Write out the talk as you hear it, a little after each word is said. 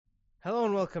Hello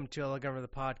and welcome to Elegant the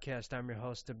podcast. I'm your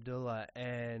host Abdullah,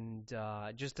 and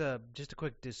just a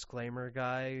quick disclaimer,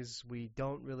 guys. We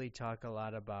don't really talk a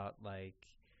lot about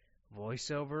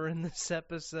voiceover in this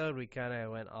episode. We kind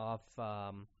of went off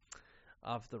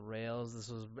the rails. This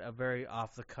was a very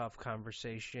off the cuff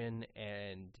conversation,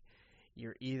 and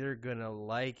you're either gonna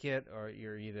like it or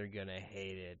you're either gonna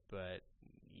hate it. But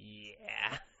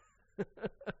yeah.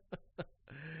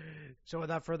 So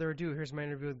without further ado, here's my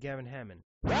interview with Gavin Hammond.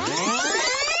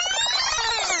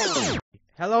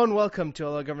 Hello and welcome to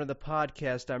Allah Governor the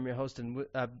podcast. I'm your host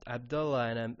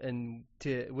Abdullah,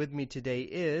 with me today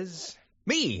is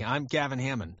me. I'm Gavin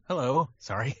Hammond. Hello.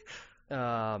 Sorry.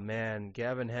 Man,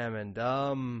 Gavin Hammond.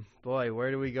 Boy,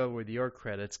 where do we go with your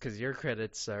credits? Because your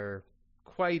credits are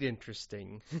quite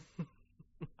interesting.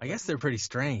 I guess they're pretty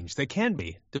strange. They can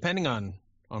be, depending on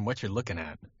what you're looking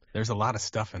at. There's a lot of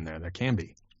stuff in there. There can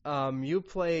be. You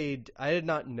played, I did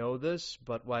not know this,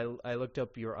 but while I looked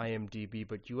up your IMDb,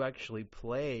 but you actually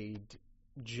played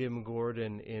Jim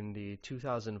Gordon in the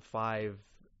 2005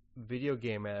 video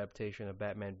game adaptation of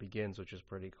Batman Begins, which is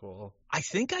pretty cool. I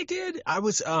think I did. I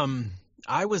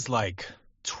was like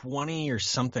 20 or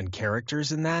something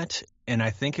characters in that, and I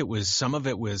think some of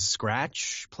it was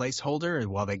scratch placeholder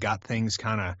while they got things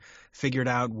kind of figured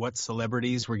out what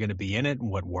celebrities were going to be in it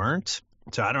and what weren't.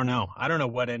 So I don't know. I don't know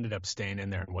what ended up staying in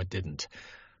there and what didn't.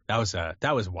 That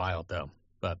was wild though.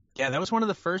 But yeah, that was one of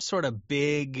the first sort of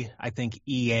big, I think,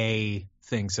 EA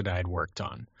things that I'd worked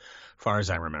on, as far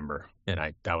as I remember.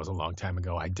 And that was a long time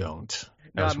ago. I don't.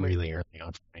 That was really early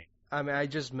on for me. I mean, I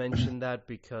just mentioned that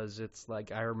because it's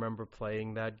like I remember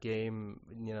playing that game.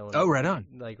 Right on.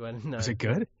 Like when was it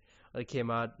good? It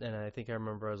came out, and I think I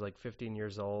remember I was like 15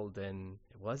 years old, and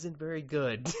it wasn't very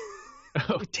good.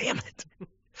 Oh, damn it.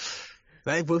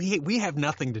 We have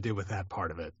nothing to do with that part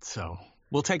of it, so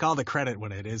we'll take all the credit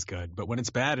when it is good. But when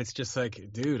it's bad, it's just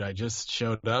like, dude, I just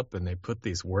showed up and they put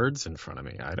these words in front of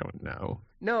me. I don't know.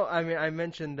 No, I mean, I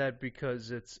mentioned that because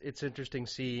it's interesting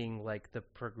seeing like the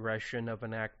progression of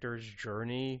an actor's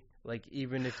journey. Like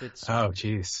even if it's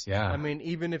yeah. I mean,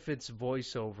 even if it's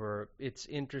voiceover, it's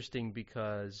interesting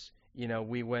because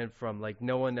we went from like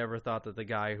no one ever thought that the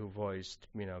guy who voiced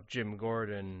Jim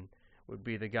Gordon would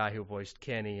be the guy who voiced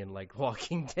Kenny in like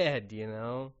Walking Dead,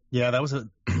 Yeah, that was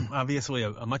obviously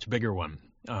a much bigger one.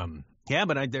 Yeah,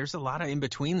 but there's a lot of in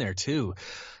between there too,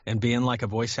 and being like a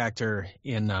voice actor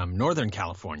in Northern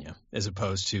California as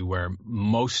opposed to where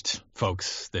most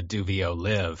folks that do VO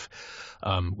live,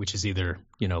 which is either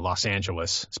Los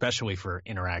Angeles, especially for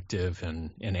interactive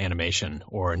and animation,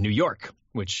 or New York,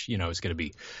 which is going to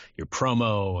be your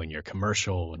promo and your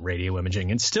commercial and radio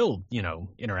imaging and still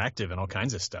interactive and all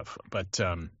kinds of stuff. But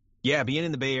yeah, being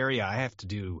in the Bay Area, I have to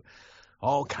do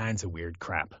all kinds of weird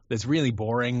crap that's really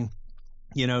boring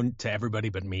to everybody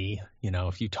but me.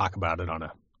 If you talk about it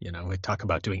we talk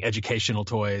about doing educational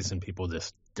toys and people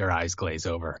just their eyes glaze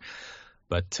over.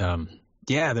 But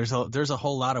yeah, there's a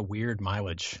whole lot of weird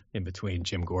mileage in between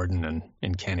Jim Gordon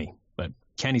and Kenny. But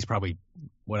Kenny's probably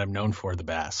what I'm known for the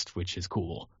best, which is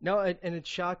cool. No, and it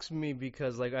shocks me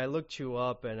because like I looked you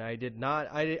up and I did not.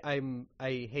 I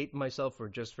hate myself for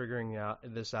just figuring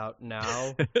this out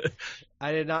now.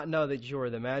 I did not know that you were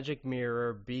the Magic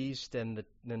Mirror, Beast, and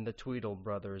the Tweedle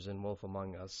brothers in Wolf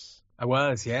Among Us. I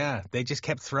was, yeah. They just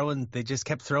kept throwing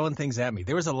things at me.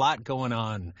 There was a lot going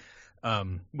on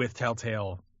with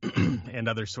Telltale and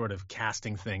other sort of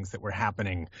casting things that were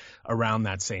happening around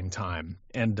that same time.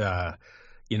 And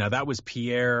that was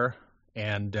Pierre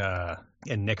and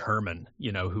Nick Herman,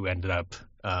 who ended up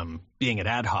being at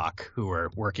Ad Hoc, who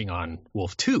are working on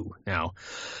Wolf 2 now.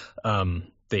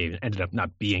 They ended up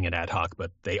not being at Ad Hoc,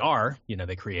 but they are.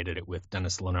 They created it with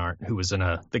Dennis Lennart, who was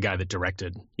the guy that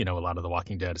directed, a lot of The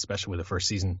Walking Dead, especially the first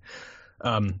season.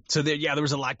 So there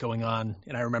was a lot going on.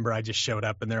 And I remember I just showed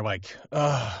up and they're like,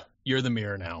 you're the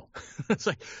mirror now. It's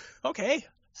like, okay.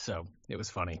 So it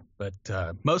was funny. But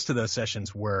most of those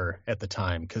sessions were at the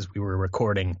time because we were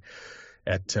recording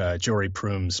at Jory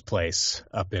Prum's place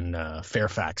up in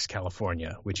Fairfax,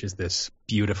 California, which is this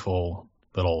beautiful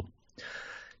little,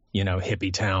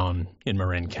 hippie town in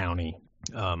Marin County.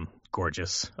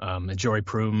 Gorgeous. And Jory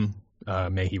Prum,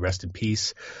 may he rest in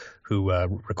peace, who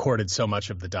recorded so much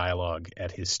of the dialogue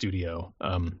at his studio.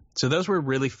 So those were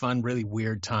really fun, really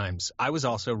weird times. I was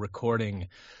also recording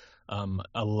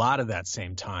a lot of that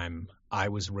same time. I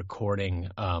was recording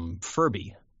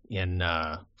Furby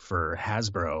for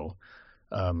Hasbro,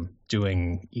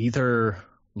 doing either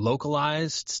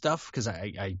localized stuff, because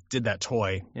I did that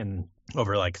toy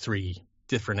over like 3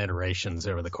 different iterations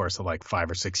over the course of like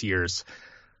 5 or 6 years.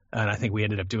 And I think we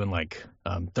ended up doing like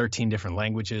 13 different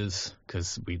languages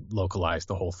because we localized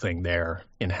the whole thing there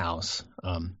in-house.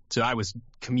 So I was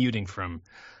commuting from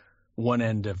one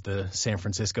end of the San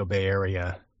Francisco Bay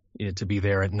Area to be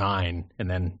there at 9,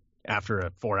 and then after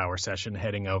a 4-hour session,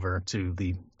 heading over to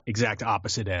the exact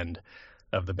opposite end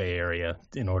of the Bay Area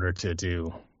in order to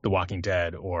do The Walking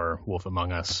Dead or Wolf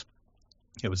Among Us.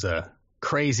 It was a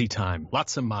crazy time.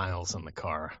 Lots of miles on the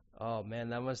car. Oh man,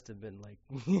 that must have been like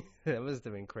that must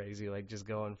have been crazy. Like just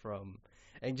going from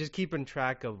and just keeping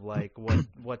track of like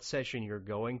what session you're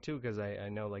going to, because I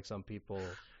know like some people.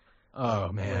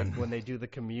 Oh man, like, when they do the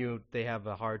commute, they have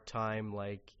a hard time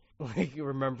like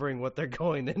remembering what they're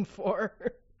going in for.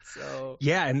 So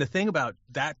yeah, and the thing about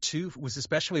that too was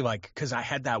especially like because I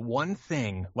had that one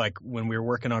thing like when we were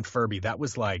working on Furby, that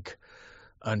was like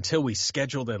until we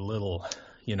scheduled it a little,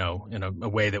 you know, in a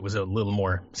way that was a little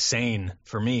more sane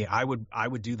for me. I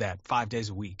would do that 5 days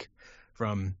a week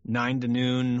from 9 to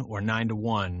noon or 9 to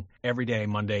 1 every day,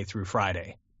 Monday through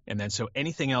Friday. And then so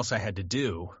anything else I had to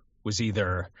do was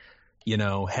either, you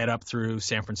know, head up through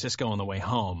San Francisco on the way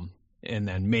home and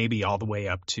then maybe all the way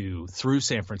up through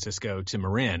San Francisco to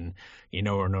Marin, you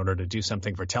know, in order to do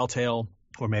something for Telltale.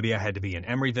 Or maybe I had to be in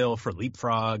Emeryville for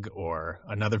Leapfrog or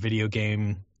another video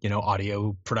game, you know,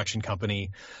 audio production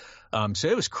company. So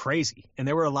it was crazy. And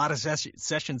there were a lot of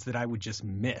sessions that I would just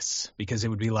miss because it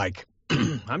would be like,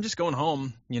 I'm just going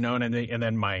home, you know, and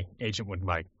then my agent would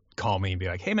like call me and be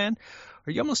like, hey, man,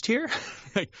 are you almost here?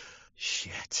 Like,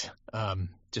 shit.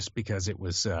 Just because it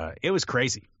was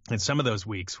crazy. And some of those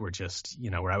weeks were just, you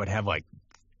know, where I would have like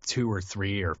 2 or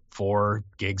 3 or 4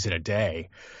 gigs in a day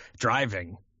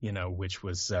driving, you know, which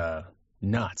was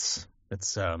nuts.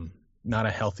 It's not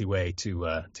a healthy way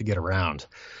to get around,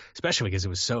 especially because it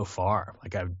was so far.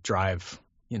 Like I would drive,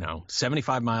 you know,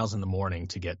 75 miles in the morning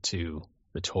to get to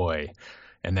the toy,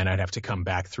 and then I'd have to come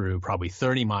back through probably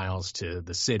 30 miles to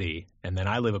the city, and then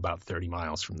I live about 30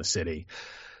 miles from the city.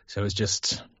 So it was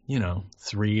just, you know,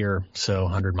 3 or so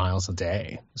 100 miles a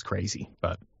day. It was crazy,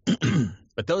 but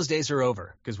but those days are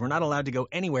over because we're not allowed to go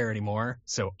anywhere anymore.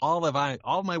 So all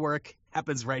of my work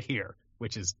happens right here,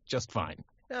 which is just fine.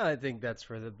 no, I think that's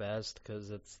for the best because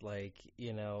it's like,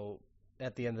 you know,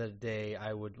 at the end of the day,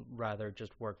 I would rather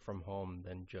just work from home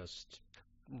than just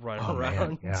run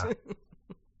around. Man, yeah,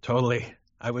 totally.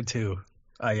 I would too.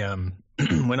 I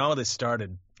when all of this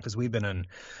started, because we've been in,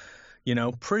 you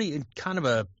know, pretty kind of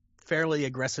a fairly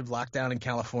aggressive lockdown in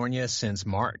California since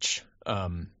March.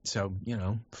 So, you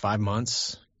know, 5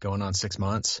 months going on 6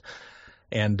 months.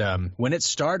 And when it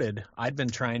started, I'd been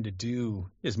trying to do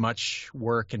as much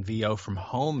work in VO from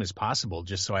home as possible,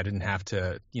 just so I didn't have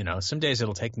to, you know, some days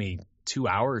it'll take me 2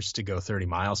 hours to go 30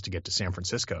 miles to get to San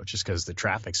Francisco just because the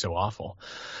traffic's so awful.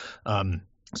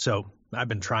 So I've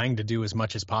been trying to do as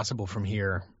much as possible from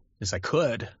here as I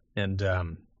could. And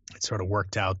it sort of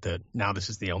worked out that now this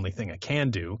is the only thing I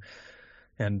can do.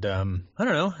 And I don't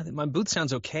know, my booth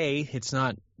sounds okay. It's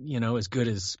not, you know, as good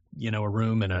as, you know, a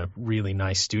room in a really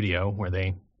nice studio where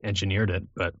they engineered it,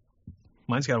 but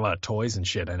mine's got a lot of toys and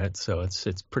shit in it, so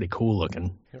it's pretty cool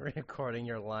looking. You're recording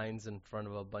your lines in front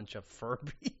of a bunch of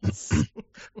Furbies.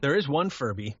 There is one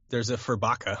Furby. There's a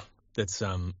Furbaka that's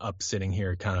up sitting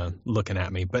here kind of looking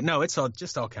at me. But no, it's all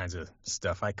kinds of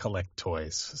stuff. I collect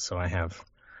toys, so I have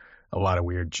a lot of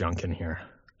weird junk in here.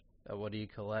 What do you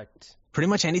collect? Pretty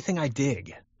much anything I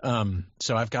dig.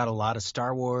 So I've got a lot of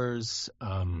Star Wars,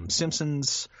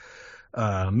 Simpsons,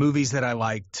 movies that I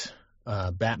liked,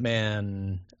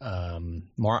 Batman. I'm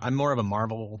more of a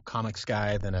Marvel Comics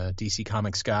guy than a DC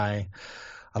Comics guy.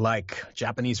 I like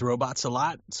Japanese robots a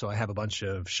lot, so I have a bunch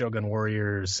of Shogun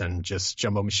Warriors and just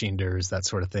Jumbo Machineders, that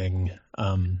sort of thing.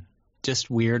 Just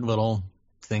weird little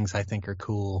things I think are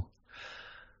cool.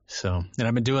 So, and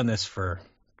I've been doing this for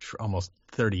almost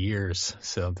 30 years,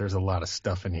 so there's a lot of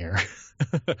stuff in here.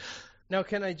 Now,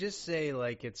 can I just say,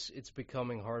 like, it's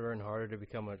becoming harder and harder to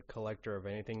become a collector of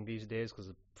anything these days because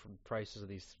the prices of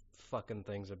these fucking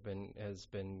things has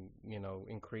been, you know,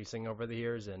 increasing over the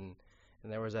years, and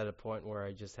there was at a point where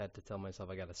I just had to tell myself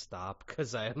I got to stop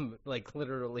because I am, like,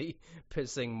 literally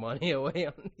pissing money away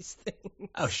on these things.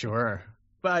 Oh, sure.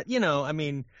 But, you know, I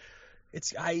mean,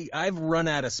 I've run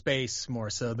out of space more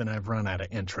so than I've run out of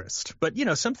interest. But, you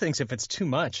know, some things, if it's too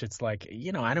much, it's like,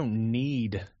 you know, I don't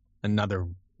need another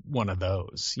one of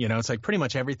those. You know, it's like pretty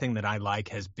much everything that I like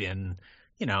has been,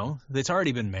 you know, it's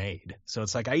already been made. So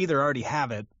it's like I either already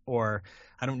have it or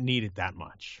I don't need it that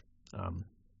much.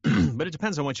 But it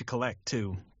depends on what you collect,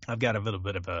 too. I've got a little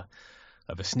bit of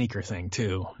a sneaker thing,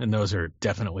 too, and those are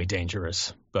definitely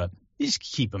dangerous. But you just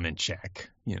keep them in check,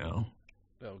 you know.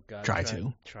 Oh God!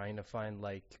 Trying to find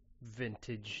like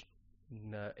vintage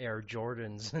Air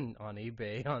Jordans on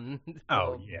eBay.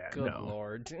 Good no.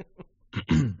 Lord.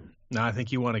 No, I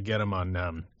think you want to get them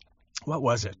on. What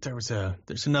was it?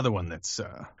 There's another one that's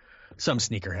some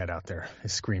sneakerhead out there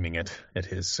is screaming it at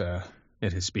his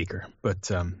speaker. But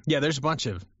yeah, there's a bunch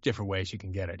of different ways you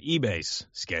can get it. eBay's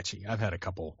sketchy. I've had a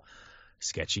couple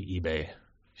sketchy eBay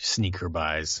sneaker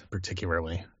buys,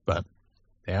 particularly, but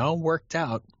they all worked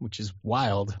out, which is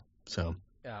wild. So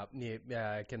yeah,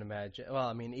 I can imagine. Well,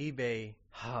 I mean, eBay.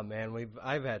 Oh man,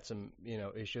 I've had some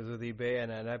issues with eBay,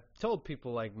 and I've told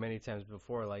people like many times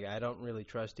before, like I don't really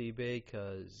trust eBay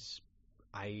because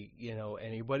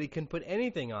anybody can put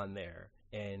anything on there.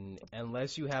 And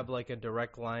unless you have like a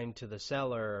direct line to the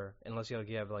seller, unless you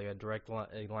have like a direct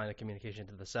line of communication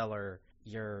to the seller,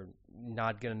 you're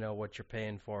not going to know what you're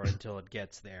paying for until it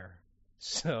gets there.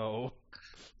 So.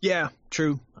 Yeah,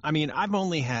 true. I mean, I've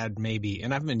only had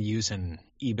and I've been using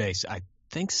eBay, I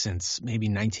think since maybe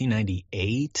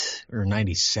 1998 or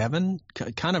 97,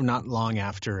 kind of not long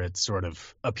after it sort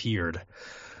of appeared.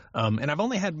 And I've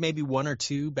only had maybe one or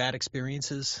two bad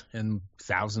experiences and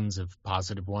thousands of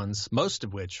positive ones, most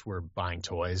of which were buying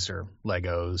toys or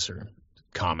Legos or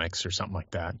comics or something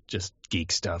like that, just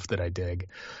geek stuff that I dig.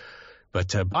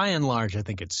 But by and large, I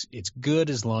think it's good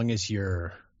as long as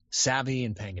you're savvy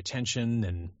and paying attention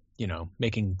and,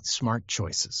 making smart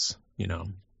choices. You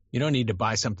don't need to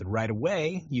buy something right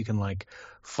away. You can like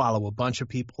follow a bunch of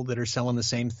people that are selling the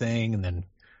same thing and then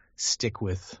stick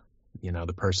with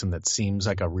the person that seems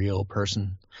like a real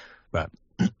person. But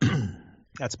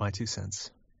that's my 2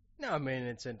 cents. No, I mean,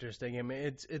 it's interesting. I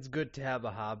mean, it's good to have a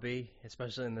hobby,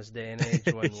 especially in this day and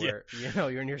age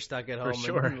when you're stuck at home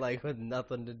and like with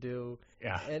nothing to do.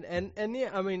 Yeah. And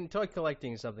yeah, I mean, toy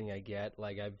collecting is something I get.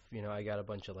 Like I got a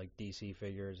bunch of like DC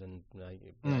figures, and I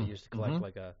used to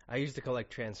collect I used to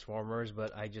collect Transformers,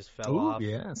 but I just fell off.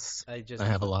 Yes. I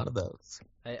have a lot of those.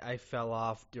 I fell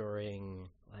off during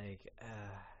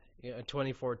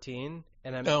 2014,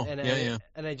 and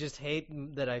I just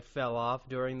hate that I fell off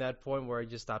during that point where I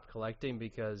just stopped collecting,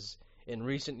 because in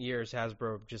recent years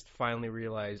Hasbro just finally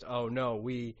realized, oh no,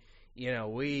 we're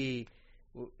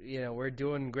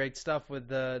doing great stuff with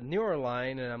the newer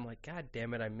line, and I'm like, God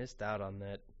damn it, I missed out on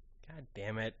that. God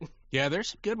damn it. Yeah, there's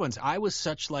some good ones. I was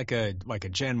such like a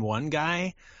Gen 1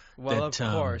 guy. Well, of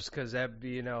course, because that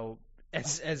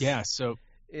so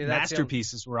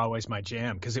masterpieces were always my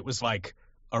jam, because it was like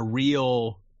a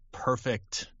real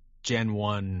perfect Gen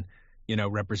 1,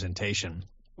 representation.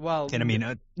 Well, and I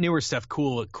mean, newer stuff,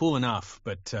 cool enough,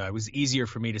 but it was easier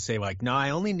for me to say like, no,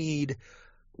 I only need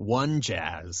one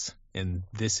Jazz, and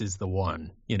this is the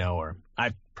one, or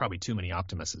I've probably too many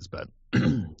Optimuses, but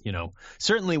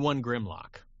certainly one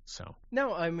Grimlock. So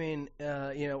no, I mean,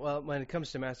 well, when it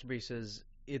comes to masterpieces,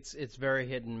 it's very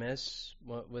hit and miss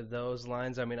with those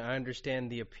lines. I mean, I understand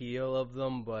the appeal of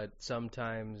them, but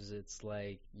sometimes it's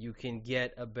like you can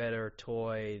get a better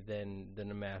toy than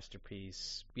a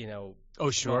masterpiece.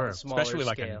 Oh, sure. Especially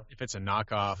like if it's a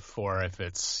knockoff, or if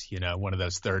it's one of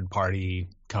those third-party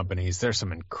companies. There's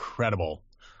some incredible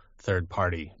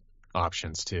third-party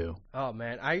options too. Oh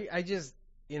man, I just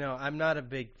I'm not a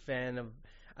big fan of.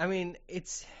 I mean,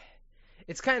 it's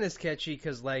kind of sketchy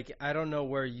because, like, I don't know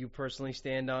where you personally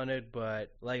stand on it,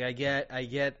 but, like, I get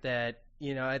that,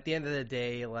 at the end of the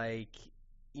day, like,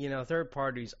 third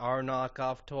parties are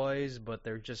knockoff toys, but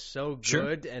they're just so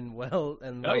good and well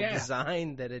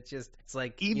designed that it's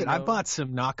like, I bought some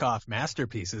knockoff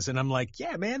masterpieces, and I'm like,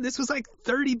 yeah, man, this was like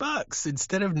 $30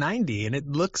 instead of $90, and it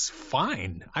looks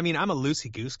fine. I mean, I'm a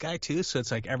loosey-goose guy, too, so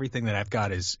it's like everything that I've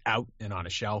got is out and on a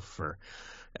shelf or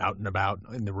out and about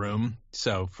in the room.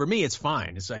 So for me, it's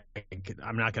fine. It's like,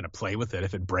 I'm not going to play with it.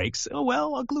 If it breaks, oh,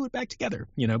 well, I'll glue it back together,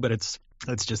 but it's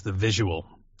just the visual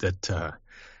that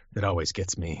always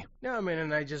gets me. No, I mean,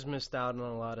 and I just missed out on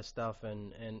a lot of stuff.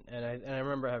 And I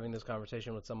remember having this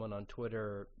conversation with someone on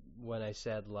Twitter when I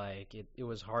said, like, it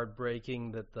was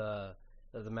heartbreaking that the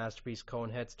Masterpiece cone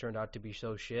heads turned out to be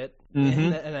so shit.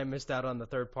 Mm-hmm. And I missed out on the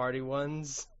third party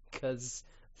ones because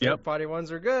third-party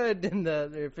ones are good, and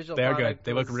the official they're good.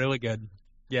 They look really good.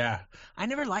 Yeah, I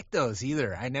never liked those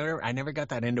either. I never got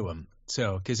that into them.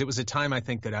 So, because it was a time I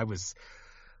think that I was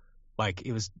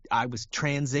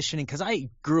transitioning, because I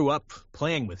grew up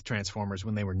playing with Transformers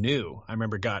when they were new. I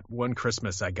remember one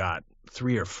Christmas I got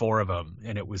 3 or 4 of them,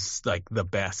 and it was like the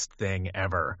best thing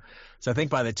ever. So I think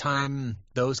by the time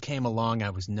those came along, I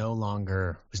was no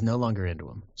longer into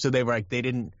them. So they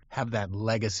didn't have that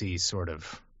legacy sort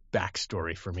of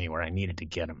backstory for me where I needed to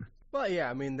get them. Well, yeah,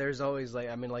 I mean, there's always like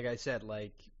I said,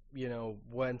 like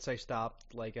once I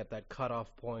stopped like at that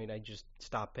cutoff point, I just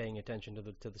stopped paying attention to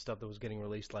the stuff that was getting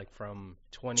released like from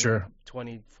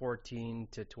 2014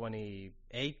 to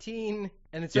 2018,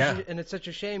 and it's such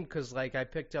a shame because like I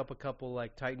picked up a couple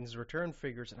like Titans Return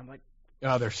figures, and I'm like,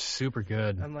 oh, they're super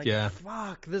good. I'm like, yeah.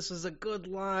 Fuck, this is a good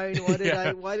line. Why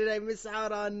did I miss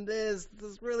out on this?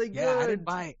 This is really good.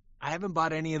 I haven't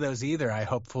bought any of those either.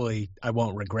 Hopefully I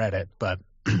won't regret it, but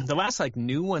the last like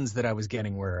new ones that I was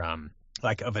getting were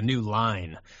like of a new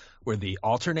line were the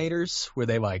alternators, where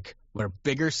they like were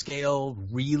bigger scale,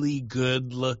 really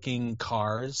good looking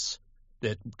cars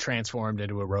that transformed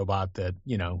into a robot that,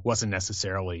 wasn't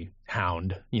necessarily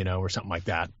Hound, or something like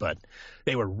that, but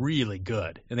they were really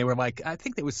good. And they were like, I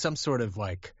think there was some sort of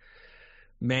like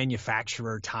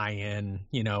manufacturer tie-in,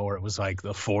 or it was like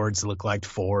the Fords look like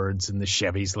Fords and the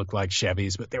Chevys look like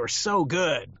Chevys, but they were so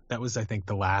good. That was, I think,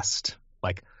 the last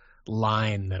like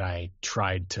line that I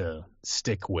tried to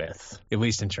stick with, at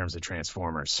least in terms of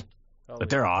Transformers. But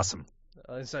they're awesome.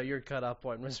 So your cutoff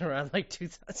point was around like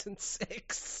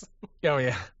 2006. Oh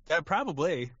yeah,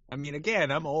 probably. I mean,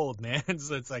 again, I'm old, man.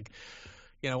 So it's like,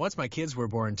 once my kids were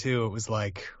born too, it was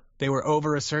like they were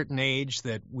over a certain age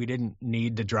that we didn't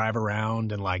need to drive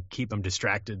around and like keep them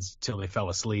distracted till they fell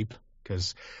asleep.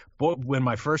 Because when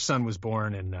my first son was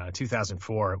born in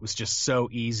 2004, it was just so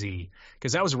easy,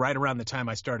 because that was right around the time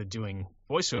I started doing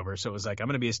voiceover. So it was like, I'm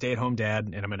going to be a stay-at-home dad,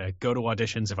 and I'm going to go to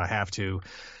auditions if I have to.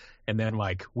 And then,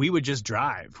 like, we would just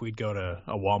drive. We'd go to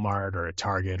a Walmart or a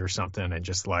Target or something and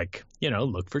just, like,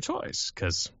 look for toys,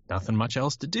 because nothing much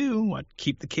else to do. I'd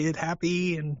keep the kid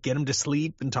happy and get him to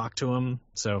sleep and talk to him.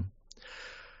 So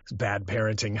it's bad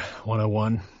parenting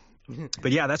 101.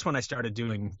 But yeah, that's when I started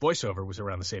doing voiceover, was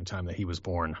around the same time that he was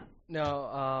born.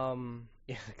 No,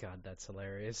 yeah, God, that's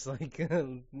hilarious. Like,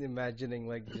 imagining,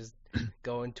 like, just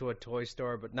going to a toy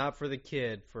store, but not for the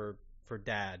kid, for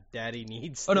dad. Daddy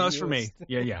needs. Oh, no, it's for me.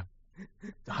 Yeah.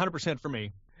 100% for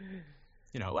me.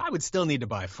 I would still need to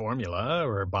buy formula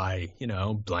or buy,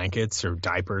 blankets or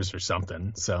diapers or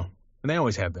something. So, and they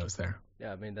always had those there.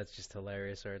 Yeah, I mean, that's just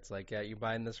hilarious. Or it's like, yeah, you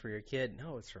buying this for your kid?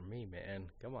 No, it's for me, man.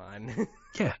 Come on.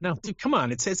 Yeah, no, dude, come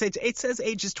on. It says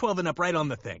ages 12 and up right on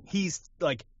the thing. He's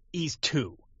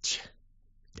 2.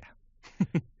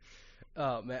 Yeah.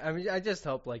 Oh man, I mean, I just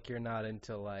hope like you're not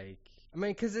into like. I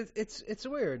mean, because it's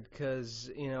weird, because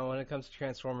when it comes to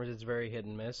Transformers, it's very hit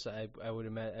and miss. I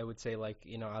would say like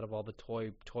out of all the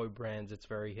toy brands, it's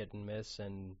very hit and miss.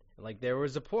 And like there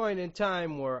was a point in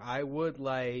time where I would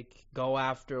like go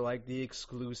after like the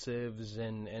exclusives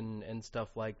and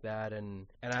stuff like that. And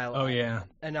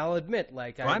I'll admit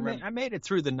like I made it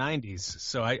through the 90s,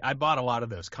 so I bought a lot of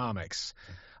those comics.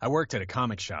 I worked at a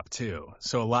comic shop too,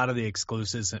 so a lot of the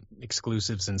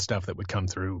exclusives and stuff that would come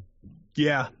through.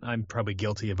 Yeah, I'm probably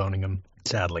guilty of owning them,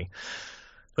 sadly.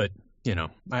 But,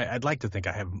 I'd like to think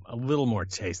I have a little more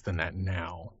taste than that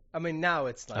now. I mean, now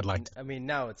it's not.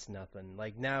 Now it's nothing.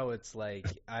 Like, now it's like,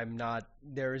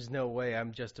 there is no way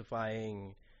I'm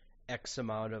justifying X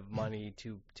amount of money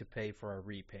to pay for a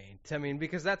repaint. I mean,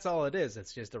 because that's all it is.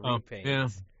 It's just a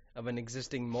repaint of an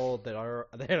existing mold that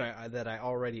I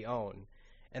already own.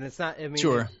 And it's not, I mean,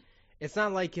 sure. It's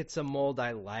not like it's a mold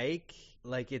I like.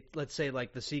 Like let's say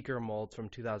like the Seeker mold from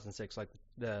 2006, like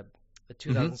the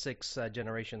 2006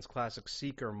 Generations Classic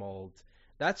Seeker mold.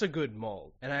 That's a good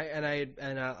mold, and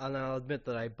I'll admit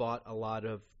that I bought a lot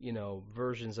of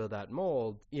versions of that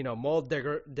mold. Mold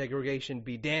degradation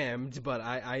be damned, but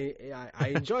I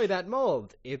enjoy that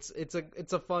mold. It's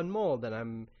a fun mold, and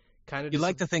I'm kind of. You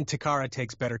like to think Takara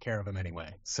takes better care of him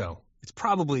anyway, so. It's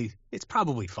probably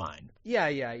fine.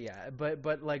 Yeah.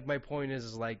 But like my point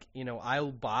is like,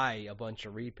 I'll buy a bunch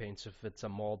of repaints if it's a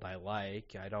mold I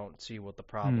like. I don't see what the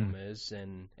problem is,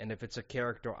 and if it's a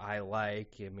character I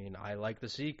like, I mean, I like the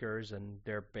Seekers, and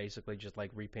they're basically just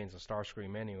like repaints of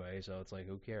Starscream anyway, so it's like,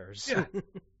 who cares? Yeah.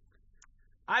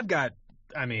 I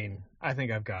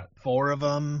think I've got 4 of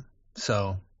them,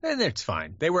 so it's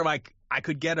fine. They were like, I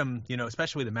could get them,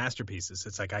 especially the masterpieces.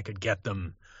 It's like I could get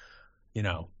them.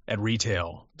 At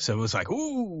retail. So it was like,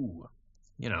 ooh,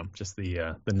 just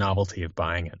the novelty of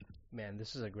buying it. Man,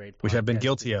 this is a great podcast. Which I've been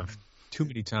guilty of too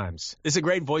many times. It's a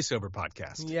great voiceover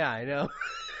podcast. Yeah, I know.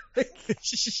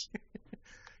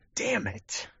 Damn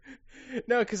it.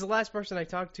 No, because the last person I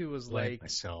talked to was like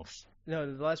myself.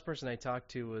 No, the last person I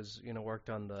talked to was, worked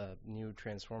on the new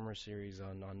Transformers series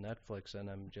on Netflix, and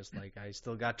I'm just like, I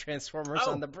still got Transformers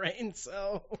on the brain,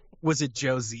 so. Was it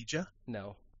Joe Zija?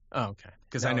 No. Oh, okay.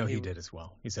 Because I know he did as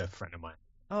well. He's a friend of mine.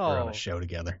 Oh. We're on a show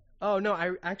together. Oh, no,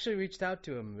 I actually reached out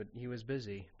to him, but he was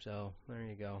busy. So, there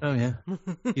you go. Oh, yeah.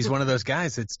 He's one of those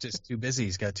guys that's just too busy.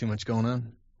 He's got too much going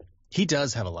on. He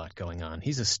does have a lot going on.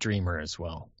 He's a streamer as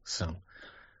well, so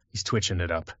he's twitching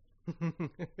it up. Which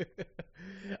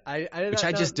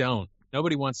I just don't.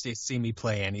 Nobody wants to see me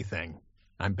play anything.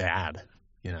 I'm bad,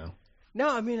 you know. No,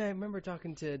 I mean, I remember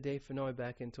talking to Dave Fennoy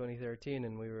back in 2013,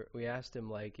 and we asked him,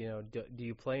 like, you know, do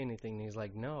you play anything? And he's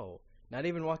like, no. Not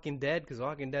even Walking Dead, because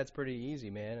Walking Dead's pretty easy,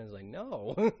 man. I was like,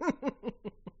 no.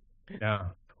 Yeah.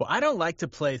 Well, I don't like to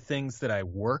play things that I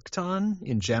worked on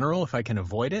in general if I can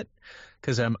avoid it,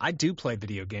 because I do play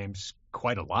video games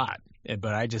quite a lot,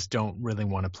 but I just don't really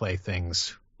want to play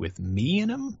things with me in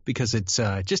them because it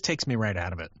just takes me right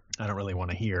out of it. I don't really want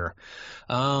to hear,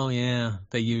 oh, yeah,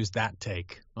 they used that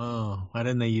take. Oh, why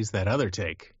didn't they use that other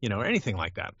take? You know, or anything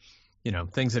like that. You know,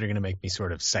 things that are going to make me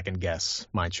sort of second guess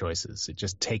my choices. It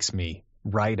just takes me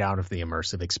right out of the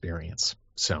immersive experience.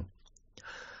 So,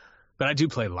 but I do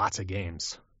play lots of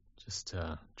games. Just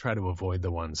try to avoid the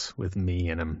ones with me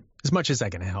in them as much as I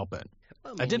can help it.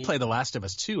 Well, I did play The Last of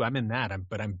Us 2. I'm in that,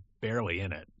 but I'm barely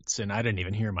in it. And I didn't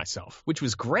even hear myself, which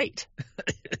was great.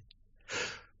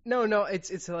 No,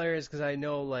 it's hilarious because I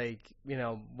know, like, you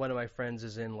know, one of my friends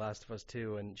is in Last of Us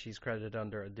 2, and she's credited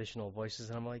under additional voices,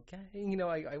 and I'm like, you know,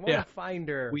 I want to find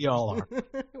her. We all are.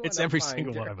 It's every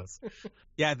single one of us.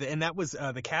 Yeah, and that was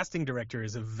the casting director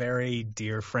is a very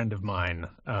dear friend of mine,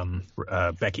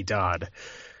 Becky Dodd,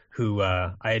 who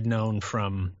I had known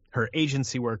from her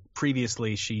agency work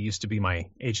previously. She used to be my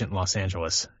agent in Los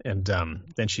Angeles, and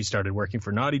then she started working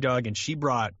for Naughty Dog, and she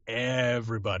brought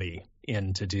everybody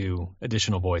in to do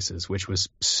additional voices, which was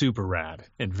super rad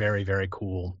and very, very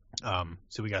cool.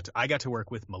 So I got to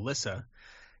work with Melissa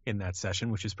in that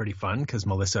session, which is pretty fun because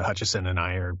Melissa Hutchison and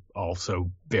I are also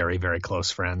very, very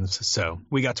close friends. So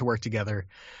we got to work together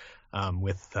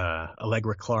with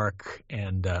Allegra Clark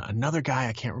and another guy,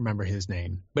 I can't remember his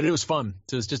name, but it was fun.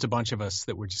 So it was just a bunch of us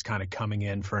that were just kind of coming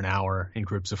in for an hour in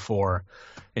groups of 4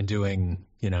 and doing,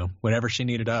 you know, whatever she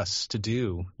needed us to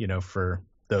do, you know, for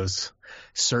those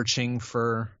searching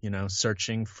for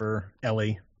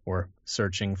Ellie or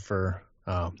searching for,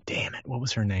 damn it, what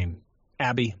was her name?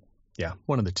 Abby. Yeah,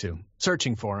 one of the two.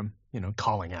 Searching for him, you know,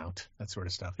 calling out, that sort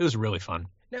of stuff. It was really fun.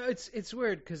 No, it's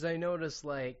weird because I noticed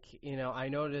like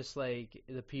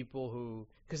the people who,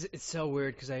 because it's so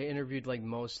weird because I interviewed like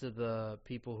most of the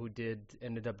people who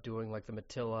ended up doing like the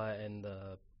Matilla and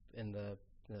the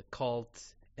cult,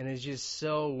 and it's just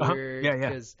so weird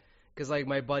because like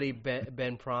my buddy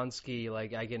Ben Pronsky,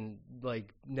 like I can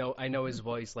like I know his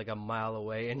voice like a mile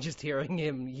away, and just hearing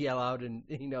him yell out and,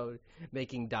 you know,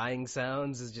 making dying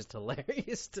sounds is just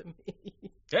hilarious to me.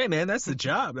 Hey man, that's the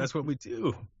job. That's what we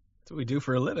do. That's what we do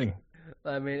for a living.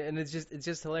 I mean, and it's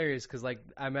just hilarious because like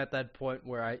I'm at that point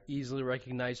where I easily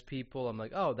recognize people. I'm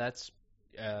like, oh, that's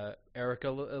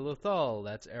Erica Lethal.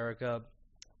 That's Erica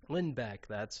Lindbeck.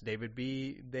 That's David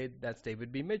B.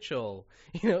 Mitchell.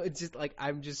 You know, it's just like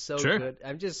I'm just so good.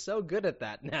 I'm just so good at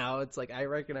that now. It's like I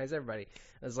recognize everybody.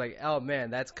 It's like, oh man,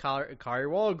 that's Kari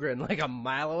Wahlgren, like a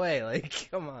mile away. Like,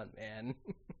 come on, man.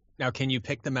 Now, can you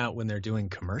pick them out when they're doing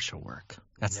commercial work?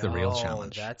 That's the real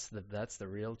challenge. That's the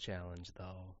real challenge,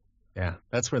 though. Yeah,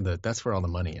 that's where all the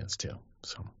money is too.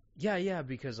 So. Yeah,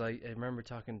 because I remember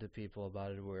talking to people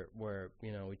about it where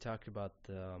you know, we talked about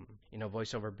the you know,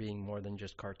 voiceover being more than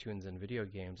just cartoons and video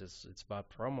games. It's about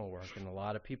promo work, and a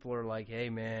lot of people are like,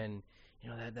 hey man, you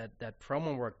know, that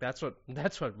promo work, that's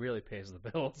what really pays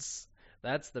the bills.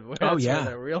 That's where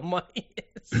the real money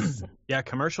is. Yeah,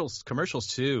 commercials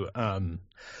too.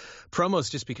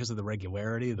 Promos just because of the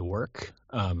regularity of the work,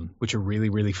 which are really,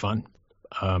 really fun.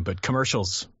 But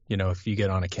commercials, you know, if you get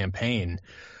on a campaign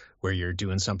where you're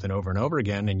doing something over and over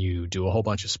again and you do a whole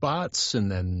bunch of spots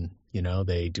and then, you know,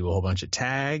 they do a whole bunch of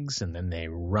tags and then they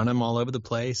run them all over the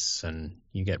place and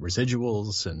you get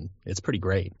residuals, and it's pretty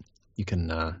great. You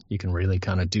can really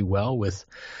kind of do well with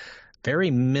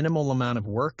very minimal amount of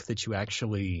work that you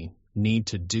actually need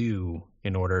to do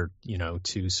in order, you know,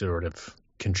 to sort of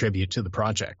contribute to the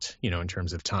project, you know, in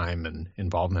terms of time and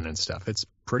involvement and stuff. It's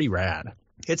pretty rad.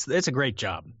 It's a great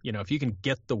job. You know, if you can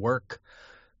get the work,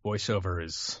 voiceover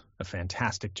is a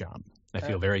fantastic job. I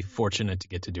feel very fortunate to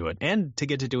get to do it, and to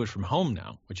get to do it from home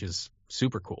now, which is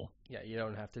super cool. Yeah, you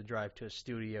don't have to drive to a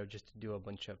studio just to do a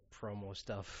bunch of promo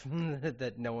stuff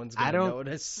that no one's going to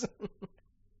notice.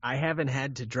 I haven't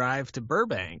had to drive to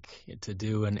Burbank to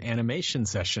do an animation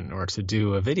session or to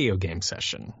do a video game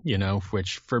session, you know,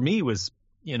 which for me was,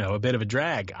 you know, a bit of a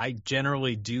drag. I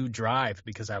generally do drive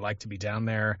because I like to be down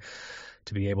there,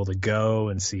 to be able to go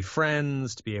and see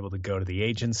friends, to be able to go to the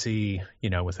agency,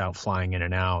 you know, without flying in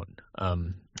and out. I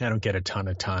don't get a ton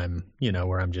of time, you know,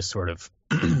 where I'm just sort of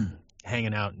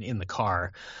hanging out in the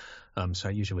car. So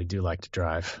I usually do like to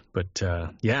drive. But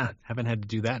yeah, haven't had to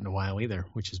do that in a while either,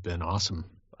 which has been awesome.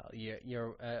 Well,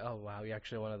 you're oh wow, you're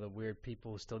actually one of the weird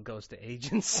people who still goes to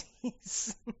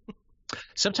agencies.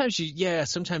 Sometimes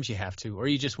you have to, or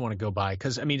you just want to go by.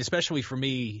 Because, I mean, especially for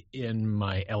me in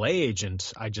my LA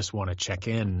agent, I just want to check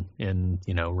in and,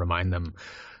 remind them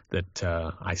that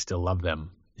I still love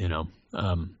them,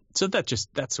 So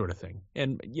that sort of thing.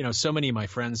 And, so many of my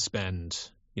friends spend,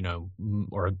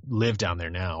 or live down there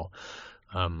now.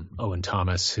 Owen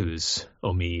Thomas, who's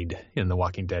Omid in the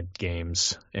Walking Dead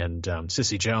games, and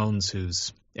Cissy Jones,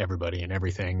 who's everybody and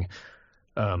everything.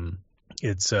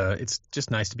 It's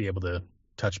just nice to be able to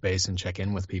touch base and check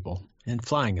in with people. And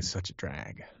flying is such a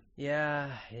drag. Yeah,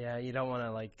 you don't want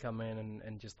to like come in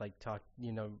and just like talk,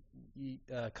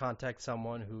 contact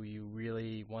someone who you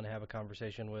really want to have a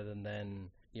conversation with, and then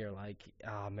you're like,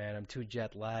 oh man, I'm too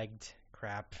jet lagged.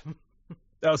 Crap.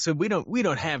 Oh, so we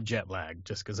don't have jet lag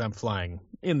just because I'm flying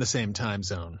in the same time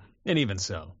zone. And even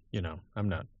so, I'm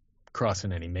not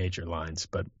crossing any major lines,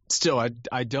 but still,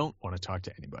 I don't want to talk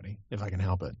to anybody if I can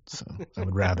help it. So I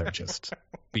would rather just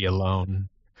be alone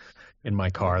in my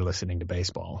car listening to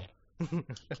baseball. And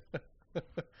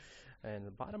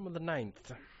the bottom of the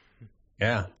ninth.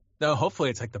 Yeah. No, hopefully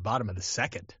it's like the bottom of the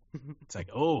second. It's like,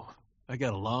 oh, I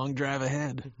got a long drive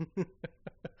ahead.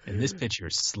 And this pitcher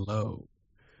is slow.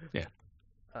 Yeah.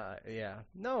 Yeah.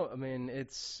 No, I mean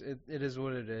it is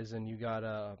what it is, and you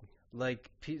gotta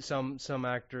some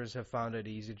actors have found it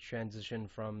easy to transition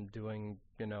from doing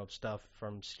stuff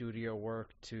from studio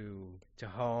work to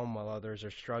home, while others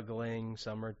are struggling.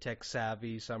 Some are tech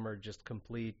savvy, some are just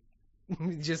complete.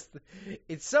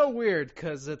 It's so weird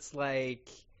because it's like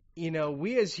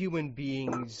we as human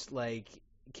beings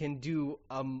can do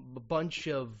a bunch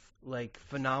of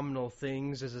phenomenal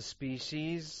things as a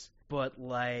species, but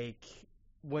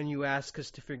when you ask us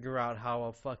to figure out how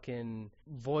a fucking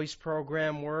voice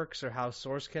program works or how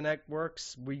Source Connect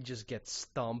works, we just get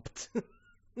stumped.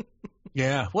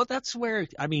 Yeah, well, that's where,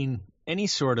 I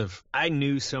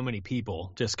knew so many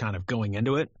people just kind of going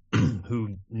into it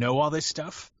who know all this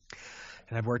stuff.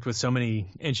 And I've worked with so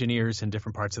many engineers in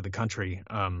different parts of the country.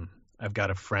 I've got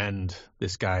a friend,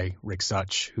 this guy, Rick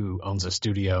Such, who owns a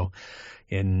studio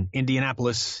in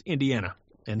Indianapolis, Indiana.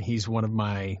 And he's one of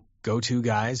my go-to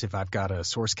guys if I've got a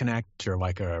Source Connect or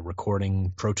a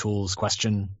recording Pro Tools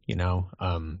question,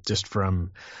 just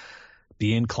from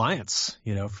being clients,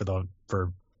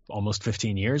 for almost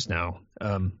 15 years now.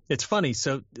 It's funny.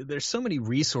 So there's so many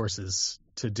resources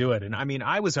to do it. And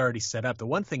I was already set up. The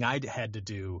one thing I had to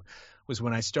do was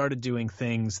when I started doing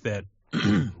things that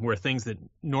were things that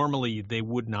normally they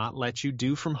would not let you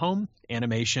do from home,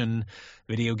 animation,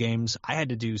 video games. I had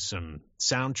to do some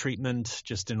sound treatment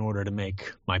just in order to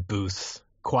make my booth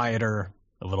quieter,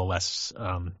 a little less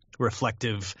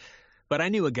reflective. But I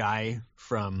knew a guy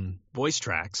from Voice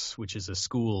Tracks, which is a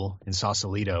school in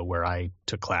Sausalito where I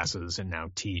took classes and now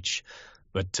teach.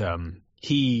 But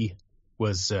he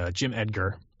was Jim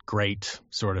Edgar, great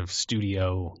sort of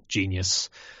studio genius.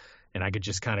 And I could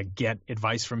just kind of get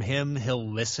advice from him.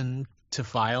 He'll listen to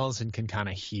files and can kind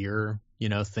of hear,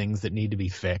 things that need to be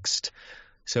fixed.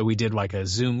 So we did a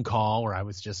Zoom call where I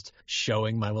was just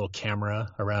showing my little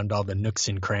camera around all the nooks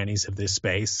and crannies of this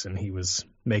space, and he was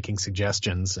making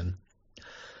suggestions. And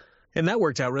that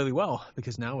worked out really well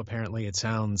because now apparently it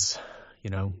sounds,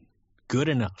 good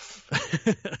enough,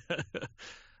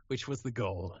 which was the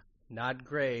goal. Not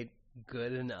great.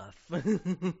 Good enough.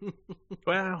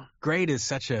 Well, great is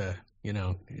such a,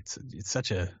 it's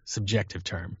such a subjective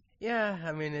term. Yeah,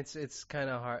 it's kind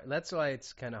of hard. That's why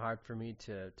it's kind of hard for me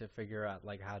to figure out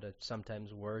how to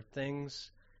sometimes word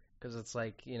things, because it's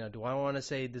do I want to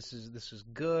say this is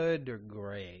good or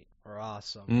great or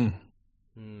awesome?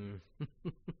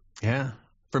 Yeah,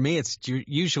 for me it's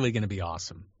usually going to be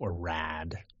awesome or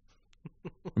rad,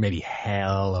 or maybe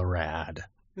hella rad.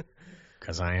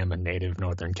 Because I am a native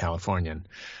Northern Californian.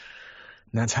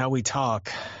 And that's how we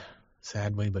talk,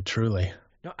 sadly but truly.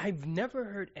 No, I've never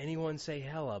heard anyone say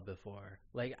hella before.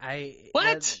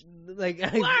 What?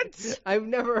 I've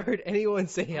never heard anyone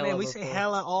say hella before. We say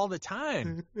hella all the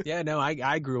time. Yeah, no,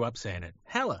 I grew up saying it.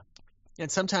 Hella. And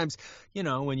sometimes,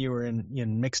 when you were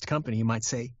in mixed company, you might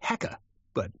say hecka.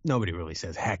 But nobody really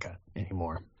says hecka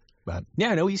anymore. But,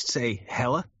 yeah, no, we used to say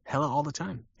hella all the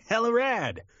time. Hella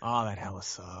rad. Oh, that hella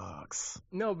sucks.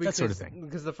 No, because, that sort of thing.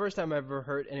 Because the first time I ever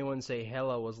heard anyone say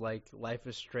hella was Life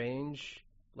is Strange.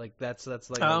 That's that's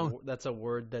a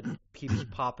word that keeps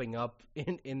popping up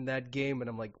in that game, and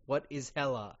I'm like, what is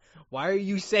hella? Why are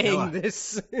you saying hella.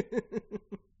 This?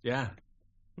 Yeah,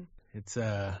 it's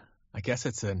I guess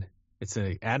it's an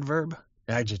adverb.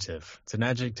 Adjective. It's an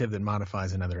adjective that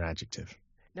modifies another adjective.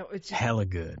 No, it's just, Hella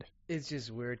good. it's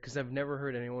just weird because I've never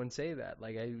heard anyone say that.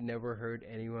 Like I've never heard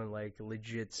anyone like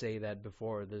legit say that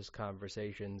before this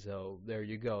conversation. So there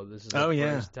you go. This is the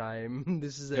first time.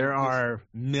 There are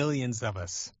millions of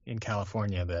us in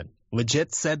California that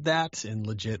legit said that and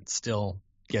legit still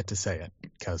get to say it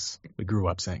because we grew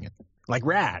up saying it. Like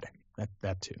rad.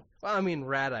 That too. Well, I mean,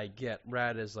 rad I get.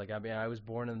 Rad is like, I mean, I was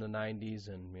born in the 90s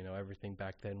and, you know, everything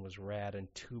back then was rad and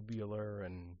tubular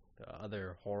and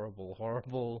other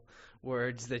horrible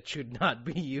words that should not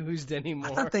be used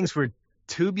anymore. I thought things were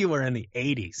tubular in the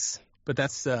 80s, but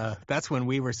that's when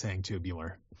we were saying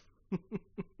tubular.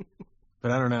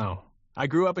 But I don't know. I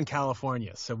grew up in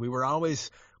California, so we were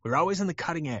always in the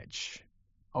cutting edge.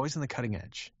 Always in the cutting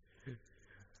edge.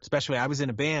 Especially, I was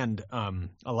in a band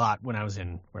a lot when I was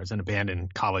in a band in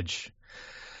college,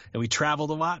 and we traveled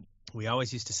a lot. We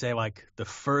always used to say, like, the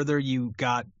further you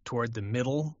got toward the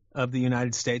middle of the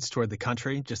United States, toward the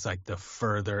country, just like the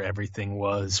further everything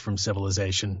was from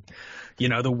civilization, you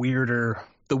know, the weirder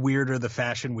the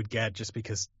fashion would get, just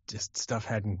because just stuff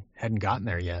hadn't gotten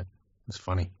there yet. It was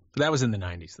funny. But that was in the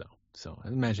 90s, though. So I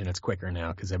imagine it's quicker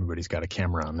now because everybody's got a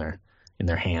camera in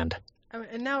their hand. I mean,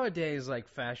 and nowadays, like,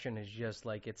 fashion is just,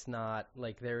 like, it's not,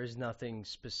 like, there is nothing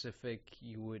specific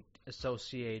you would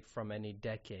associate from any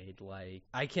decade. Like,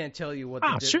 I can't tell you what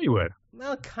Sure you would.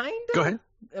 Well, kind of. Go ahead.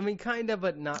 I mean, kind of,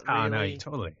 but not really. Oh, no,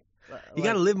 totally. You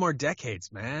got to live more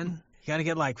decades, man. You got to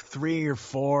get, like, 3 or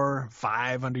 4,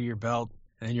 5 under your belt,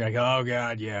 and you're like, oh,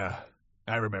 God, yeah,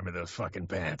 I remember those fucking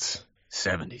pants.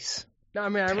 70s. No, I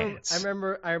mean, I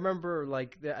remember,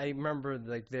 like,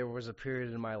 there was a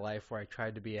period in my life where I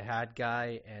tried to be a hat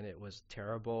guy, and it was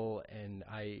terrible, and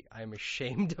I'm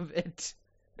ashamed of it.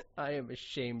 I am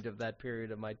ashamed of that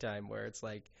period of my time where it's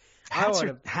like,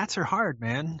 hats are hard,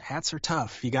 man. Hats are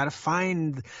tough. You got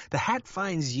to the hat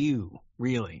finds you,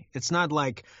 really. It's not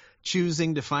like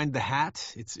choosing to find the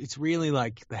hat. It's really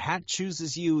like the hat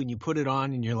chooses you, and you put it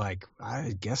on, and you're like,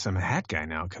 I guess I'm a hat guy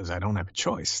now because I don't have a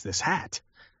choice. This hat.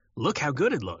 Look how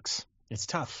good it looks. It's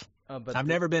tough. But I've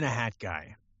never been a hat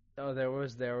guy. Oh, there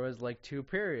was like 2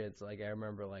 periods. Like I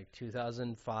remember like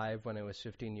 2005 when I was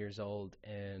 15 years old,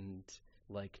 and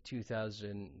like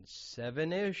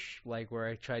 2007-ish, like where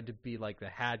I tried to be like the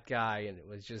hat guy, and it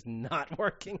was just not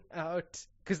working out.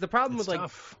 Because the problem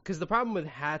with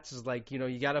hats is like, you know,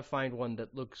 you got to find one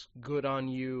that looks good on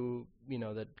you, you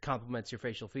know, that complements your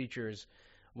facial features,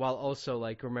 while also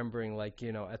like remembering like,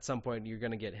 you know, at some point you're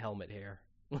gonna get helmet hair.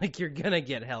 Like, you're going to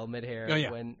get helmet hair. Oh, yeah.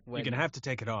 When you're going to have to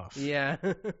take it off. Yeah.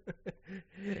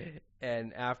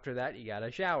 And after that, you got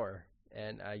to shower.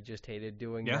 And I just hated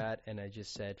doing that. And I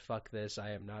just said, fuck this. I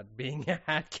am not being a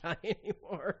hat guy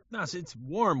anymore. No, it's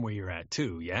warm where you're at,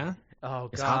 too, yeah? Oh,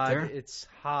 it's God. Hot there? It's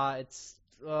hot. It's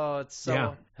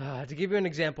so... Yeah. To give you an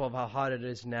example of how hot it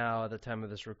is now at the time of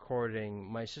this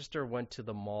recording, my sister went to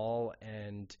the mall,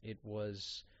 and it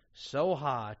was so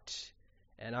hot.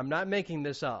 And I'm not making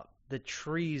this up. The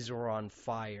trees were on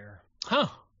fire. Huh.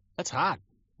 That's hot.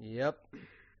 Yep.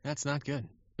 That's not good.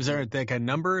 Is there like a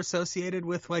number associated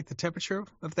with like the temperature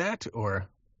of that, or?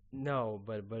 No,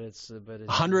 but it's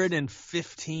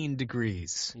 115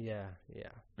 degrees. Yeah.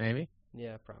 Maybe.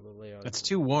 Yeah, probably. That's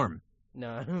too warm.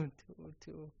 No,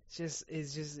 too.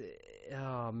 It's just.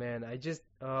 Oh man, it's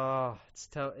tough.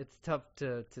 It's tough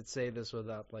to say this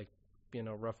without like, you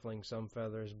know, ruffling some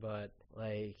feathers, but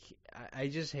like I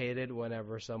just hate it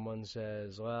whenever someone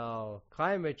says, well,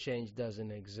 climate change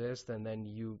doesn't exist, and then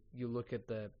you look at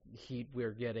the heat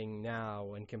we're getting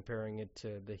now and comparing it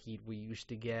to the heat we used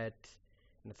to get,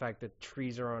 and the fact that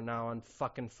trees are now on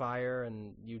fucking fire,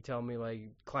 and you tell me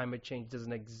like climate change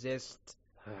doesn't exist.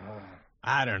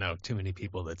 I don't know too many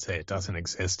people that say it doesn't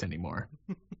exist anymore.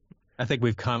 I think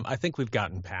we've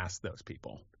gotten past those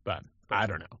people, but I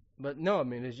don't know. But no, I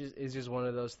mean, it's just one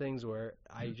of those things where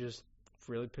I just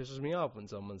really pisses me off when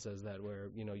someone says that, where,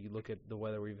 you know, you look at the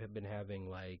weather we've been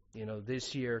having, like, you know,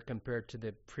 this year compared to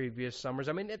the previous summers.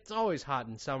 I mean, it's always hot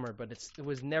in summer, but it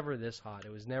was never this hot.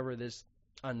 It was never this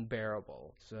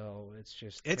unbearable. So it's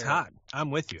just it's hot.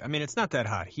 I'm with you. I mean, it's not that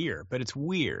hot here, but it's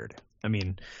weird. I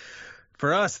mean,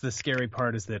 for us, the scary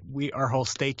part is that our whole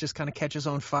state just kind of catches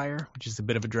on fire, which is a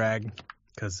bit of a drag.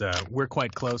 Because we're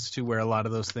quite close to where a lot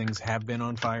of those things have been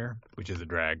on fire, which is a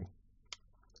drag.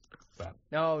 But.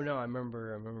 No, I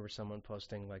remember someone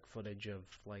posting like footage of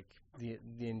like the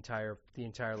entire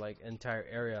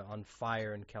area on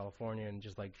fire in California, and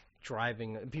just like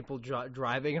people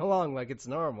driving along like it's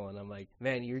normal, and I'm like,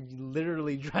 man, you're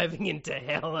literally driving into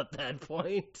hell at that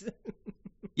point.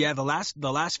 Yeah, the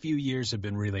last few years have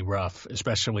been really rough,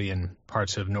 especially in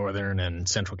parts of Northern and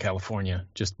Central California,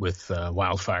 just with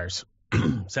wildfires.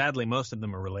 Sadly, most of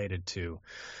them are related to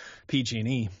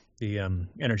PG&E, the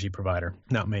energy provider,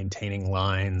 not maintaining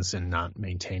lines and not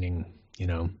maintaining,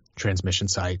 transmission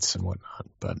sites and whatnot.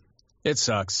 But it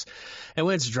sucks. And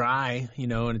when it's dry,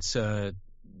 and it's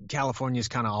California's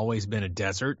kind of always been a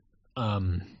desert.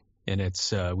 And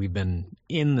it's we've been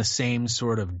in the same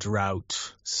sort of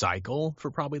drought cycle for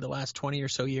probably the last 20 or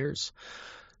so years.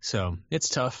 So it's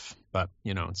tough, but,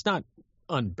 it's not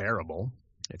unbearable.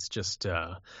 It's just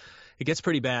it gets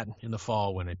pretty bad in the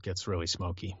fall when it gets really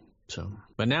smoky. So,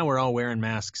 but now we're all wearing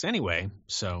masks anyway.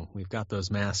 So we've got those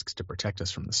masks to protect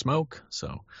us from the smoke. So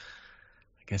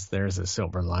I guess there's a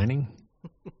silver lining.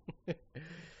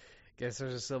 Guess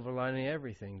there's a silver lining in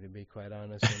everything, to be quite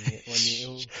honest. When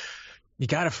you You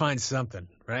got to find something,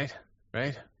 right?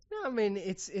 Right? No, I mean,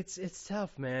 it's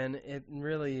tough, man. It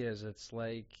really is. It's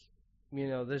like,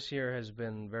 this year has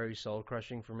been very soul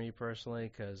crushing for me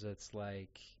personally, because it's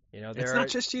like, it's not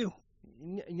just you.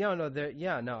 No,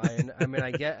 I mean,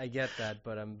 I get that,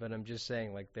 but I'm just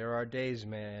saying, like, there are days,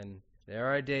 man. There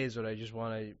are days where I just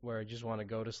want to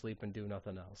go to sleep and do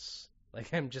nothing else.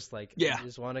 Like, I'm just like, yeah. I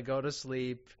just want to go to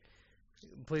sleep.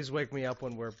 Please wake me up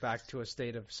when we're back to a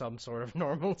state of some sort of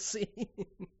normalcy.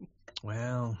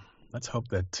 Well, let's hope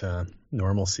that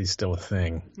normalcy's still a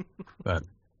thing. But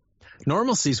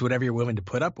normalcy's whatever you're willing to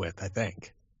put up with, I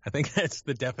think. I think that's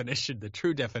the definition, the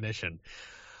true definition.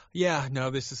 Yeah, no,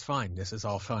 this is fine. This is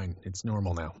all fine. It's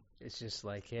normal now. It's just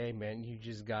like, hey, man, you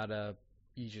just gotta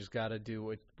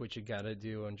do what you gotta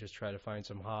do, and just try to find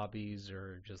some hobbies,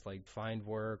 or just like find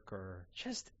work, or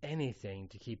just anything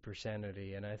to keep your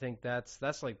sanity. And I think that's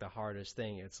like the hardest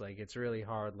thing. It's like, it's really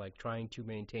hard, like, trying to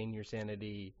maintain your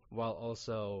sanity while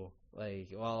also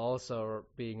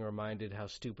being reminded how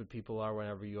stupid people are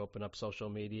whenever you open up social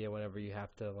media, whenever you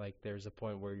have to, like, there's a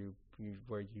point where you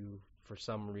for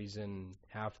some reason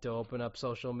have to open up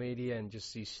social media and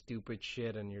just see stupid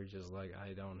shit, and you're just like,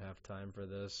 I don't have time for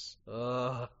this.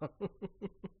 Ugh.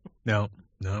 No.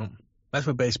 That's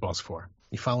what baseball's for.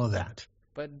 You follow that.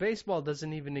 But baseball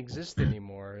doesn't even exist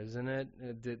anymore, isn't it?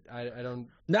 I don't...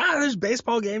 Nah, there's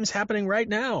baseball games happening right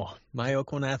now. My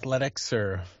Oakland Athletics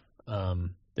are,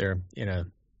 they're in a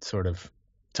sort of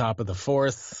top of the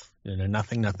fourth in a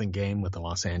 0-0 game with the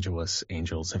Los Angeles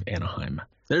Angels of Anaheim.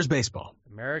 There's baseball.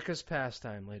 America's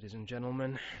pastime, ladies and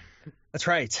gentlemen. That's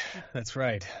right. We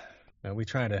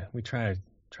try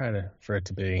for it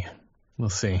to be. We'll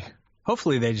see.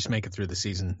 Hopefully they just make it through the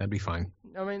season. That'd be fine.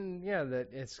 I mean, yeah,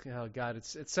 it's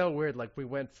so weird. Like, we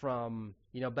went from,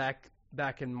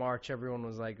 back in March, everyone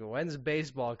was like, when's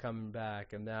baseball coming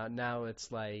back? And now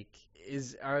it's like,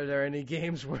 are there any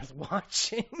games worth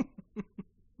watching?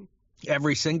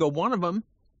 Every single one of them.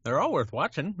 They're all worth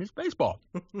watching. It's baseball.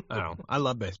 I don't know. I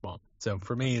love baseball. So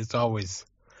for me, it's always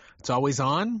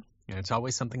on, and it's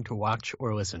always something to watch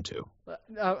or listen to.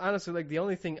 Honestly, like, the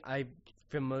only thing I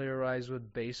familiarize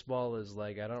with baseball is,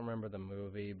 like, I don't remember the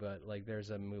movie, but, like,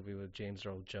 there's a movie with James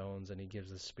Earl Jones, and he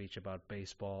gives a speech about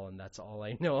baseball, and that's all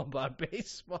I know about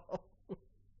baseball.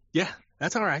 Yeah,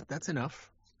 that's all right. That's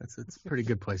enough. It's a pretty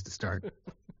good place to start.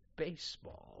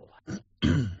 Baseball.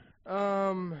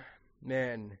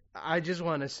 Man, I just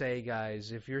want to say,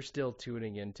 guys, if you're still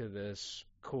tuning into this,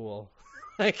 cool.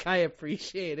 Like, I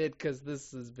appreciate it, because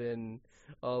this has been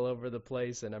all over the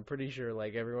place, and I'm pretty sure,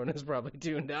 like, everyone is probably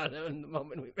tuned out in the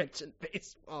moment we mentioned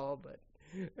baseball, but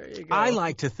there you go. I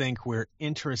like to think we're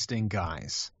interesting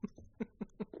guys.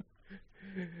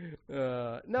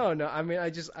 No. I mean, I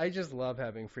just love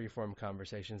having freeform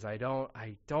conversations. I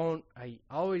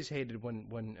always hated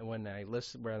when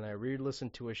I re-listen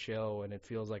to a show and it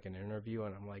feels like an interview,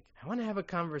 and I'm like, I want to have a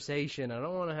conversation. I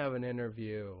don't want to have an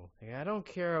interview. Like, I don't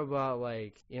care about,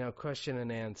 like, question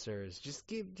and answers.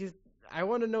 I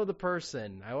want to know the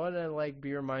person. I want to, like,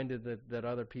 be reminded that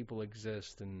other people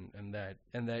exist, and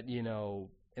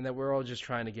that we're all just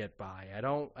trying to get by. I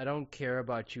don't care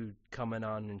about you coming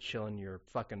on and shilling your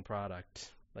fucking product.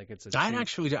 Like, it's a I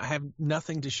have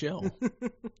nothing to shill.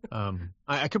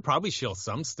 I could probably shill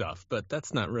some stuff, but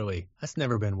that's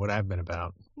never been what I've been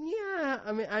about. Yeah,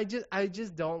 I mean, I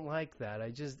just don't like that. I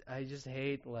just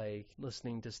hate, like,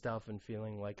 listening to stuff and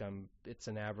feeling like it's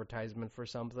an advertisement for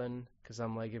something. Because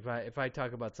I'm like, if I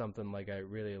talk about something, like, I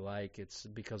really like, it's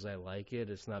because I like it.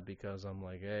 It's not because I'm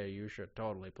like, hey, you should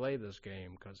totally play this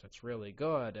game because it's really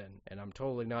good, and I'm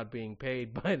totally not being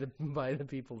paid by the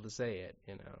people to say it.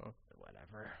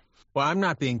 Whatever. Well, I'm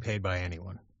not being paid by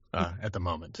anyone at the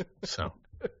moment, so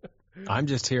I'm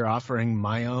just here offering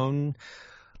my own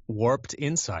warped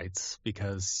insights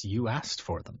because you asked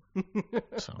for them.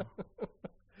 So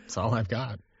that's all I've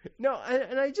got. No,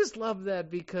 and I just love that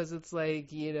because it's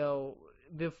like,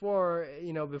 before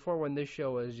when this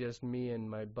show was just me and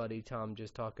my buddy Tom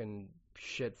just talking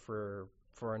shit for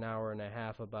an hour and a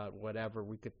half about whatever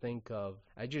we could think of.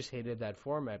 I just hated that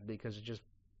format because it just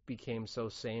became so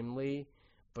samely.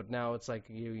 But now it's like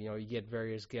you get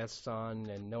various guests on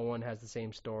and no one has the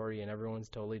same story and everyone's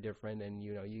totally different and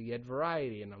you get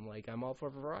variety, and I'm like, I'm all for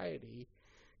variety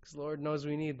because Lord knows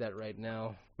we need that right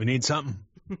now. We need something.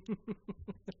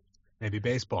 Maybe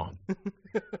baseball.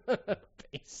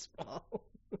 Baseball.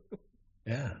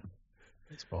 Yeah.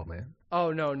 Baseball, man.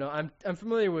 Oh no, I'm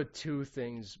familiar with two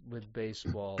things with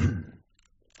baseball.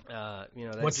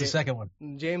 What's the second one?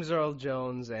 James Earl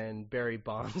Jones and Barry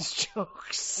Bonds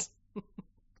jokes.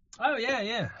 Oh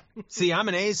yeah. See, I'm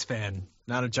an A's fan,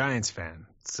 not a Giants fan,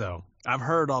 so I've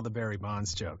heard all the Barry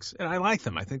Bonds jokes, and I like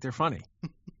them. I think they're funny.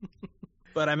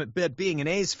 But being an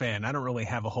A's fan, I don't really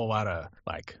have a whole lot of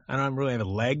I don't really have a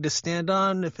leg to stand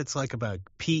on if it's like about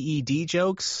PED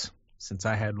jokes, since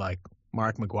I had like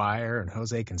Mark McGwire and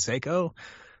Jose Canseco.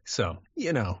 So,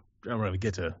 I don't really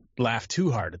get to laugh too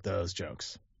hard at those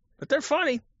jokes. But they're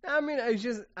funny. I mean,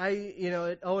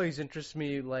 it always interests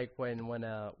me like when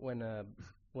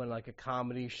like a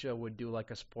comedy show would do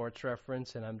like a sports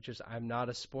reference, and I'm not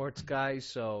a sports guy,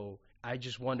 so I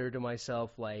just wonder to myself,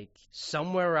 like,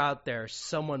 somewhere out there,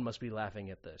 someone must be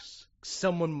laughing at this.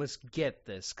 Someone must get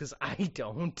this, because I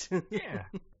don't. Yeah.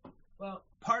 Well,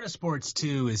 part of sports,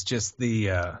 too, is just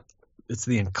it's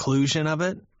the inclusion of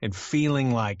it and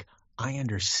feeling like I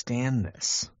understand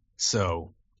this.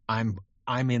 So I'm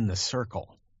in the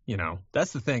circle,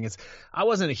 That's the thing. I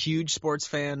wasn't a huge sports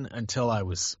fan until I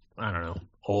was, I don't know,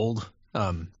 old.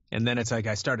 And then it's like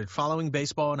I started following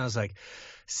baseball, and I was like,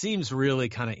 seems really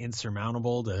kind of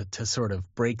insurmountable to sort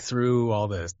of break through all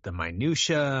the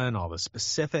minutia and all the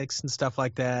specifics and stuff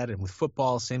like that. And with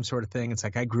football, same sort of thing. It's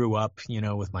like I grew up,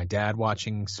 with my dad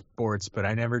watching sports, but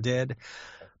I never did.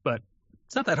 But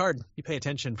it's not that hard. You pay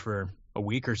attention for a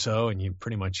week or so, and you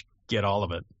pretty much get all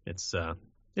of it. It's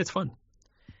fun.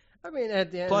 I mean,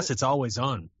 at the end, plus it's always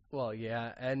on. Well,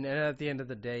 yeah, and at the end of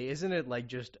the day, isn't it like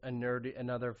just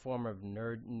another form of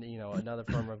another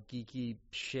form of geeky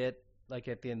shit? Like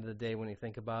at the end of the day, when you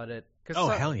think about it.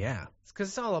 Hell yeah! Because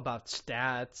it's all about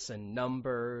stats and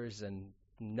numbers and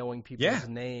knowing people's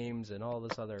names and all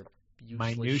this other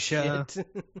useless minutia. Shit.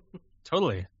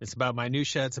 Totally, it's about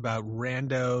minutia. It's about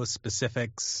rando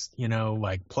specifics.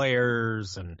 Like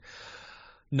players and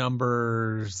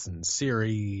numbers and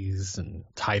series and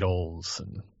titles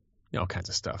and all kinds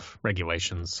of stuff,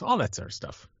 regulations, all that sort of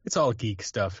stuff. It's all geek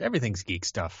stuff. Everything's geek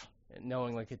stuff. And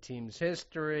knowing like a team's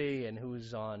history and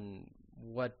who's on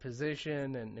what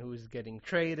position and who's getting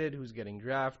traded, who's getting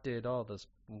drafted, all this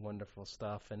wonderful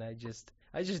stuff. And I just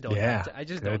don't have I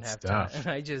just don't have time.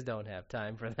 I just don't have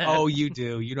time for that. Oh, you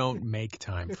do. You don't make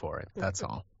time for it. That's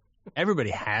all.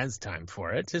 Everybody has time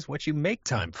for it. It's just what you make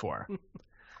time for.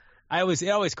 It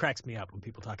always cracks me up when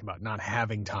people talk about not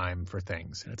having time for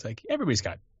things. And it's like, everybody's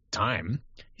got time.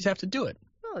 You just have to do it.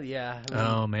 Oh, yeah.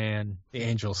 Oh, man. The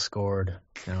Angels scored.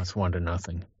 Now it's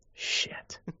 1-0.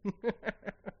 Shit.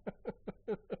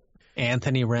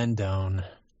 Anthony Rendon. It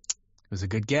was a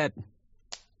good get.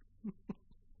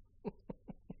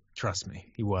 Trust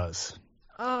me, he was.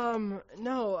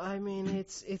 No, I mean,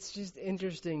 it's just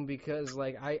interesting because,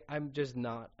 like, I'm just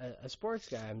not a sports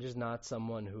guy. I'm just not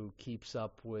someone who keeps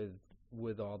up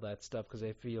with all that stuff because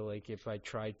I feel like if I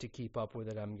tried to keep up with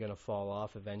it, I'm going to fall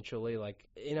off eventually. Like,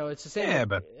 it's the same. Yeah,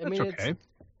 but that's okay.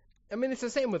 It's the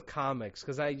same with comics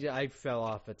because I fell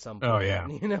off at some point. Oh, yeah.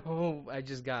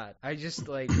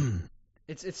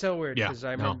 It's so weird because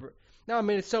I remember. No, I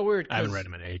mean, it's so weird. I haven't read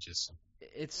them in ages.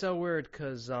 It's so weird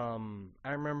because I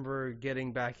remember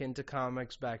getting back into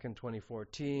comics back in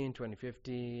 2014,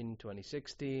 2015,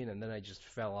 2016, and then I just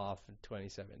fell off in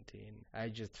 2017. I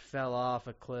just fell off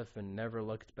a cliff and never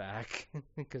looked back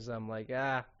because I'm like,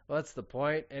 what's the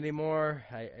point anymore?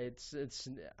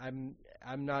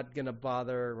 I'm not gonna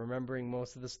bother remembering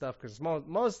most of the stuff because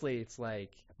mostly it's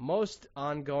like most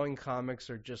ongoing comics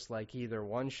are just like either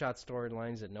one-shot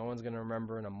storylines that no one's gonna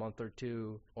remember in a month or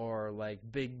two, or like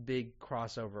big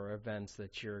crossover events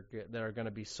that are gonna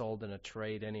be sold in a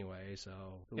trade anyway. So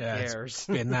who cares? It's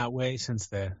been that way since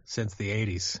the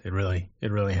 80s. It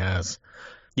really has.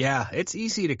 Yeah, it's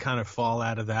easy to kind of fall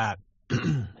out of that,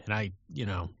 and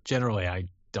generally I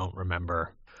don't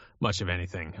remember much of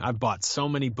anything. I've bought so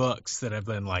many books that I've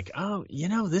been like,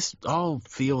 this all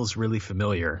feels really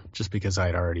familiar just because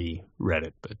I'd already read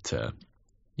it. But,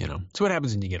 it's what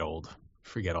happens when you get old.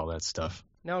 Forget all that stuff.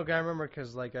 No, I remember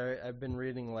because like I've been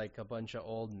reading like a bunch of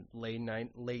old late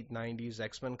 90s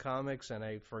X-Men comics, and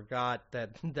I forgot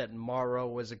that that Morrow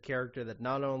was a character that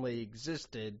not only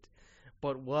existed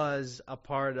but was a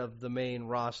part of the main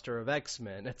roster of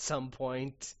X-Men at some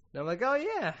point. And I'm like, oh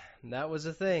yeah, that was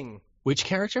a thing. Which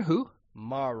character? Who?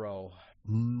 Morrow.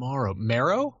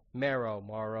 Marrow?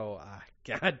 Morrow.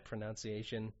 God,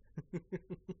 pronunciation.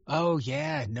 Oh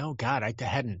yeah, no, God, I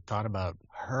hadn't thought about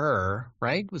her.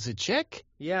 Right? Was it chick?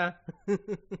 Yeah.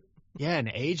 Yeah,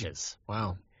 in ages.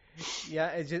 Wow. Yeah,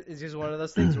 it's just one of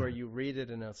those things where you read it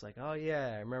and it's like, oh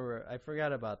yeah, I remember, I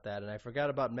forgot about that, and I forgot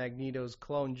about Magneto's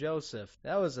clone Joseph.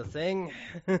 That was a thing.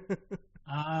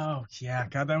 Oh yeah,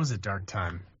 God, that was a dark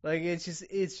time. Like it's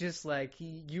just like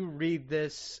you read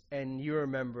this and you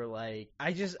remember like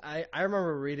I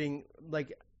remember reading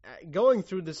like going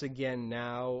through this again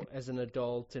now as an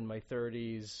adult in my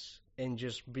 30s and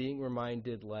just being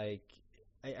reminded like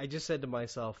I just said to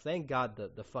myself, thank God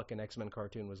that the fucking X-Men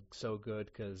cartoon was so good,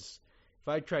 because if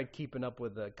I tried keeping up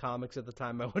with the comics at the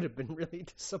time, I would have been really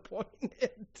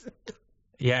disappointed.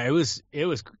 Yeah, it was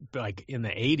like in the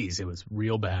 80s, it was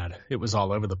real bad. It was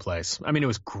all over the place. I mean, it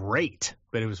was great,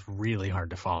 but it was really hard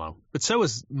to follow. But so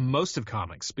was most of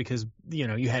comics, because, you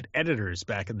know, you had editors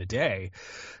back in the day,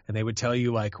 and they would tell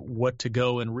you like what to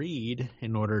go and read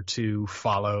in order to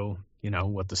follow, you know,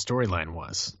 what the storyline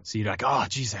was. So you're like, oh,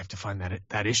 geez, I have to find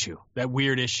that issue, that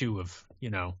weird issue of,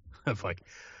 you know, of like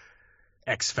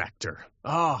X Factor.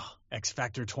 Oh, X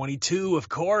Factor 22, of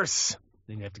course.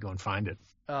 Then you have to go and find it.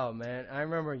 Oh, man, I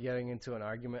remember getting into an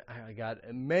argument I got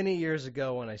many years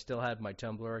ago when I still had my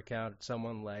Tumblr account.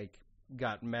 Someone, like,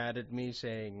 got mad at me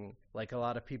saying, like, a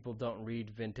lot of people don't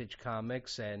read vintage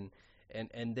comics, and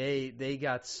they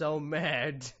got so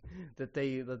mad that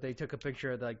they took a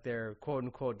picture of, like, their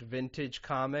quote-unquote vintage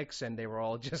comics, and they were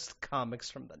all just comics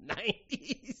from the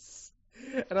 90s.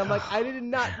 And I'm like, I did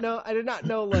not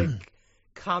know, like,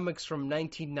 comics from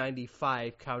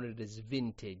 1995 counted as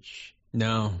vintage.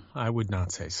 No, I would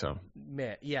not say so.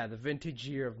 Man, yeah, the vintage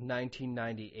year of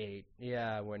 1998.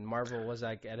 Yeah, when Marvel was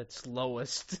like at its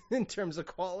lowest in terms of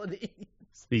quality.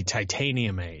 It's the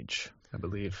Titanium Age, I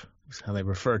believe, is how they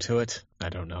refer to it. I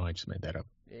don't know. I just made that up.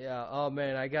 Yeah. Oh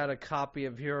man, I got a copy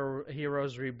of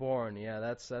Heroes Reborn. Yeah,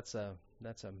 that's a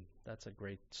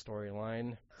great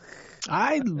storyline.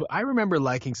 I remember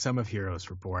liking some of Heroes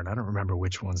Reborn. I don't remember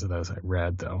which ones of those I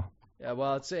read though. Yeah,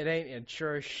 well, it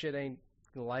sure as shit ain't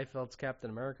Liefeld's Captain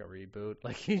America reboot.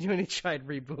 Like when he tried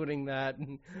rebooting that,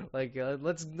 and like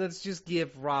let's just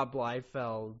give Rob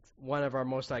Liefeld one of our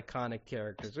most iconic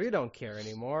characters. We don't care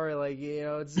anymore. Like, you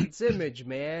know, it's Image,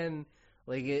 man.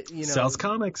 Like it, you know, sells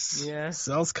comics. Yeah,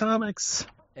 sells comics.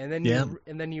 And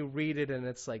then you read it, and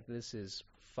it's like, this is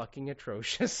fucking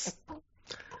atrocious.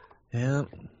 Yeah.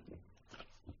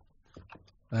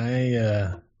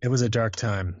 It was a dark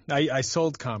time. I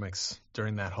sold comics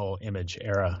during that whole Image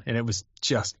era, and it was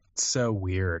just so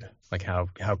weird, like how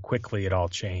quickly it all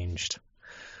changed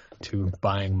to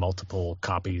buying multiple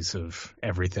copies of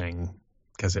everything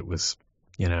because it was,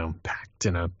 you know, packed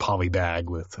in a poly bag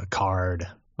with a card.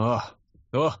 Oh,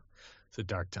 it's a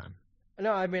dark time.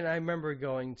 No, I mean, I remember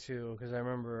going to, because I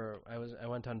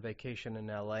went on vacation in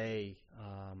L.A.,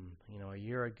 you know, a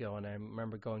year ago, and I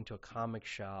remember going to a comic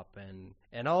shop,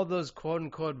 and all those quote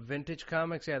unquote vintage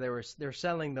comics, yeah, they're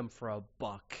selling them for $1.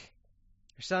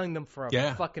 They're selling them for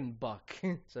a fucking buck.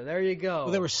 So there you go.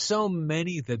 Well, there were so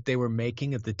many that they were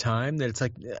making at the time that it's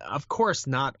like, of course,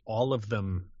 not all of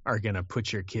them are going to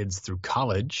put your kids through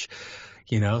college.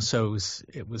 You know, so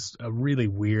it was a really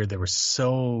weird. There were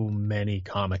so many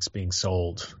comics being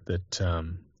sold that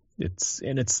it's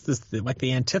like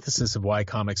the antithesis of why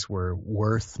comics were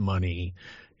worth money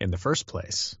in the first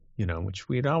place. You know, which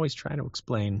we'd always try to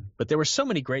explain. But there were so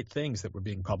many great things that were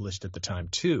being published at the time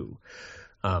too,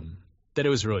 that it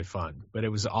was really fun. But it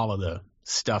was all of the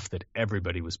stuff that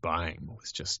everybody was buying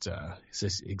was just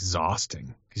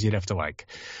exhausting, because you'd have to like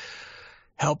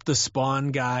help the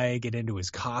Spawn guy get into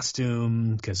his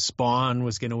costume because Spawn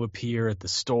was going to appear at the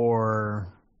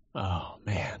store. Oh,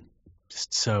 man.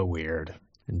 Just so weird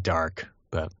and dark.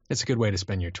 But it's a good way to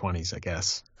spend your 20s, I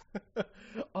guess.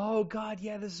 Oh, God,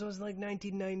 yeah, this was like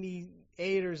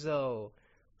 1998 or so.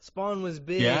 Spawn was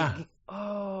big. Yeah.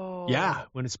 Oh. Yeah,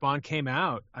 when Spawn came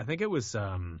out, I think it was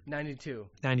 92.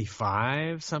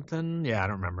 95, something. Yeah, I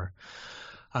don't remember.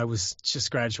 I was just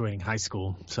graduating high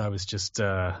school, so I was just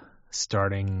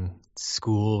starting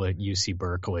school at UC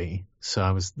Berkeley. So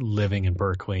I was living in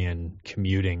Berkeley and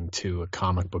commuting to a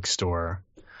comic book store.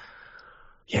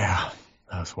 Yeah,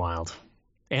 that was wild.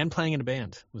 And playing in a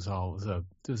band it was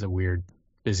a weird,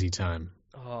 busy time.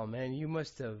 Oh man, you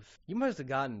must have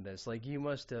gotten this. Like you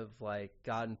must have like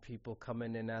gotten people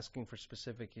coming in asking for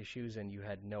specific issues and you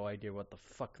had no idea what the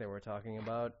fuck they were talking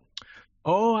about.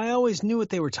 Oh, I always knew what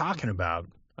they were talking about.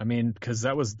 I mean, because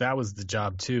that was the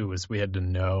job too, is we had to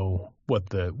know what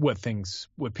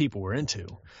people were into.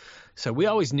 So we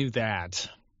always knew that,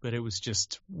 but it was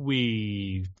just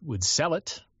we would sell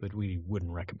it, but we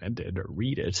wouldn't recommend it or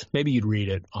read it. Maybe you'd read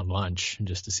it on lunch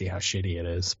just to see how shitty it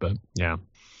is. But yeah,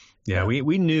 Yeah.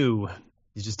 we knew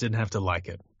you just didn't have to like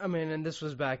it. I mean, and this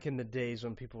was back in the days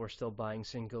when people were still buying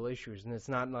single issues, and it's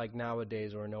not like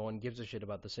nowadays where no one gives a shit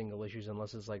about the single issues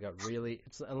unless it's like a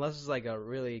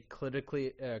really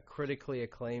critically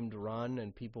acclaimed run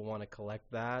and people want to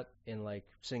collect that in like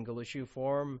single issue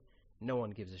form. No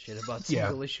one gives a shit about Yeah.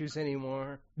 single issues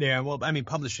anymore. Yeah, well, I mean,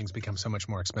 publishing's become so much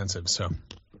more expensive. So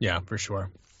yeah, for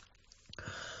sure.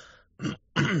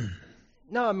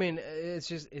 No, I mean it's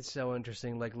so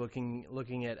interesting, like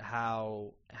looking at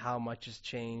how much has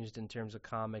changed in terms of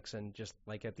comics, and just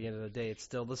like at the end of the day, it's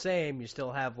still the same. You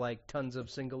still have like tons of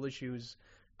single issues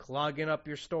clogging up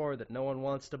your store that no one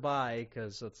wants to buy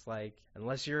because it's like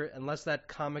unless that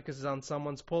comic is on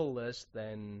someone's pull list,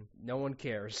 then no one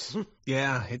cares.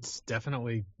 Yeah, it's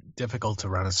definitely difficult to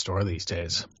run a store these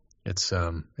days. It's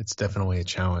definitely a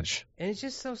challenge. And it's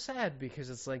just so sad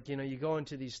because it's like, you go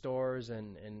into these stores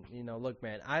and look,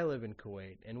 man, I live in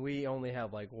Kuwait and we only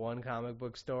have like one comic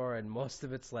book store and most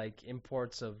of it's like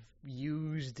imports of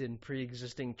used and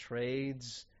pre-existing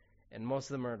trades, and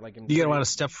most of them are like in You get a lot of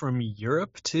stuff from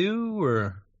Europe too,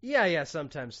 or Yeah,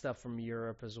 sometimes stuff from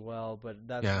Europe as well, but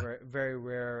that's Yeah. very, very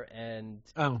rare. And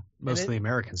mostly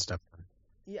American stuff.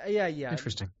 yeah.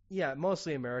 Interesting. Yeah,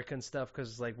 mostly American stuff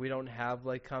because like we don't have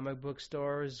like comic book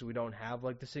stores, we don't have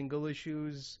like the single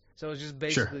issues, so it's just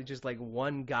basically just like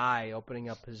one guy opening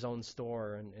up his own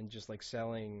store and just like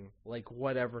selling like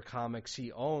whatever comics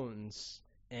he owns,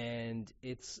 and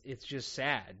it's just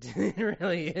sad. It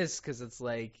really is because it's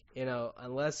like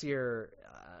unless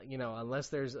unless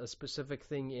there's a specific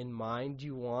thing in mind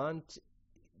you want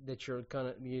that you're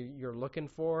looking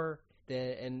for,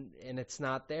 then and it's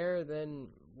not there, then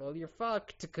well you're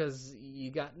fucked because you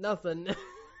got nothing.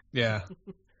 Yeah.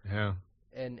 Yeah.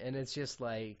 And it's just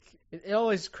like it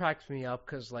always cracks me up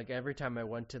because like every time I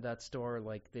went to that store,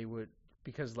 like they would,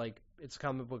 because like it's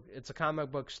a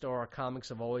comic book store. Comics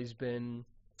have always been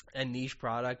a niche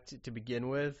product to begin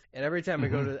with, and every time I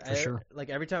go to for sure.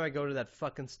 every time I go to that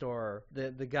fucking store,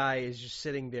 the guy is just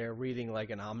sitting there reading like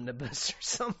an omnibus or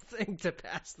something to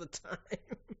pass the time.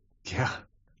 Yeah.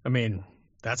 I mean,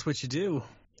 that's what you do.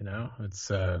 It's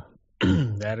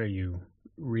that or you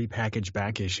repackage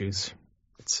back issues.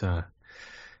 It's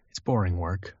boring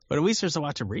work, but at least there's a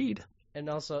lot to read. And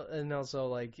also,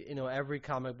 like every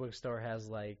comic book store has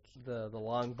like the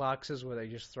long boxes where they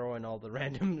just throw in all the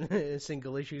random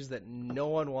single issues that no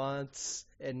one wants,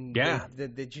 and Yeah.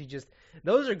 that you just,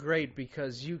 those are great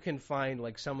because you can find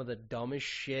like some of the dumbest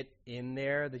shit in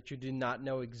there that you did not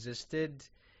know existed,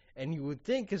 and you would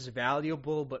think is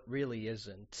valuable but really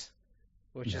isn't.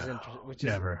 Which is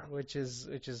never. which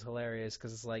is hilarious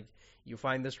because it's like you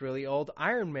find this really old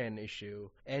Iron Man issue,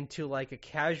 and to like a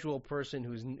casual person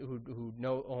who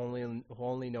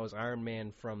only knows Iron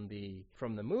Man from the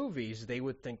movies, they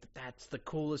would think that that's the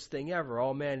coolest thing ever.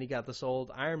 Oh man, he got this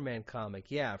old Iron Man comic,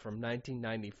 yeah, from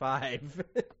 1995.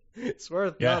 It's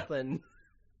worth nothing.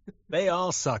 They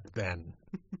all sucked then.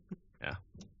 Yeah.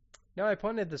 No, I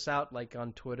pointed this out like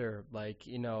on Twitter, like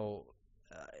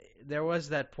there was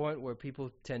that point where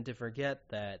people tend to forget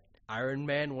that Iron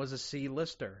Man was a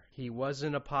C-lister. He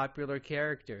wasn't a popular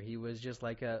character. He was just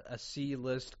like a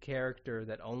C-list character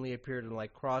that only appeared in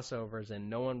like crossovers,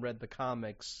 and no one read the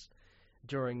comics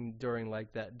during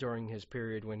his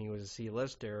period when he was a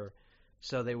C-lister.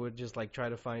 So they would just like try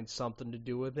to find something to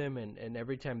do with him, and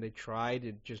every time they tried,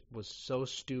 it just was so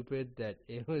stupid that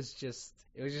it was just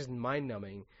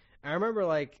mind-numbing. I remember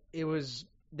like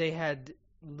they had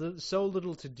so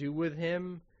little to do with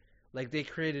him, like they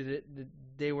created it,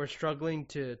 they were struggling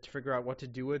to figure out what to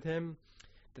do with him,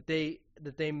 that they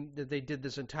did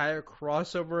this entire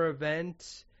crossover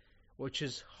event, which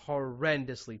is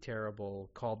horrendously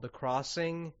terrible, called The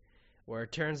Crossing, where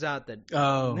it turns out that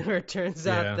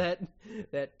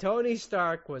that Tony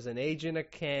Stark was an agent of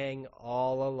Kang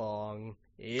all along.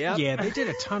 Yep. Yeah, they did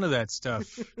a ton of that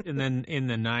stuff, and then in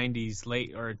the 90s,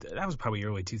 that was probably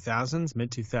early 2000s,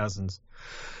 mid 2000s.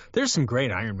 There's some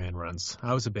great Iron Man runs.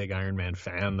 I was a big Iron Man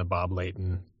fan. The Bob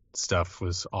Layton stuff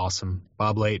was awesome.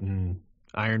 Bob Layton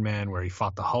Iron Man, where he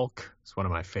fought the Hulk, is one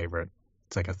of my favorite.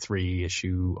 It's like a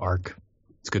 3-issue arc.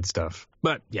 It's good stuff.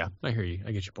 But yeah, I hear you.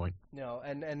 I get your point. No,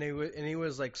 and he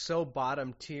was like so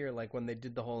bottom tier. Like when they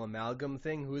did the whole amalgam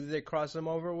thing, who did they cross him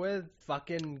over with?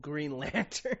 Fucking Green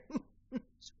Lantern.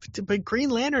 But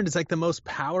Green Lantern is like the most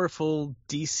powerful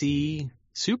DC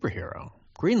superhero.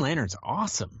 Green Lantern's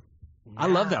awesome. I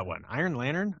love that one. Iron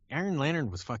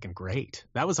Lantern was fucking great.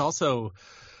 That was also,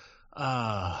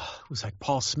 it was like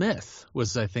Paul Smith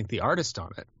was, I think, the artist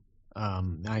on it.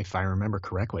 If I remember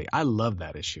correctly. I love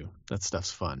that issue. That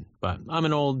stuff's fun. But I'm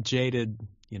an old, jaded,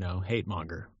 hate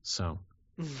monger. So,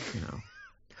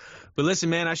 But listen,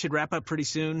 man, I should wrap up pretty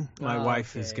soon. My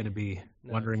wife is going to be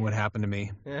wondering what happened to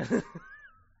me.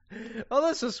 Well,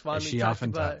 this was fun. As she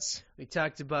often does. We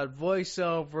talked about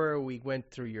voiceover. We went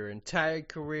through your entire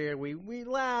career. We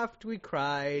laughed. We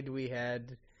cried. We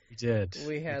had a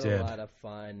lot of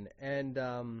fun. And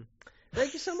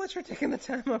thank you so much for taking the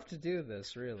time off to do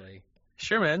this, really.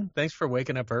 Sure, man. Thanks for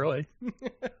waking up early.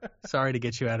 Sorry to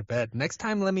get you out of bed. Next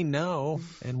time, let me know,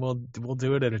 and we'll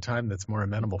do it at a time that's more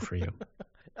amenable for you.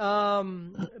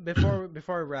 Before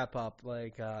we wrap up,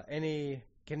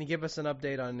 can you give us an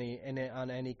update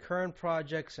on any current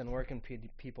projects, and where can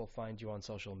people find you on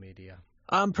social media?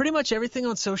 Pretty much everything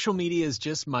on social media is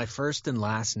just my first and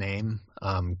last name,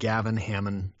 Gavin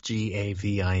Hammond,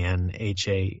 GAVINHAMMON.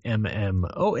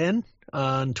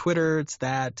 On Twitter, it's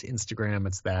that. Instagram,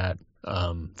 it's that.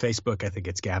 Facebook, I think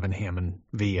it's Gavin Hammond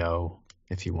VO.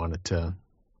 If you wanted to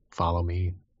follow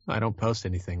me, I don't post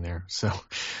anything there, so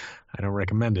I don't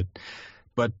recommend it.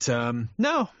 But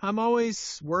no, I'm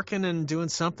always working and doing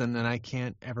something, and I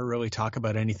can't ever really talk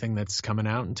about anything that's coming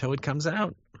out until it comes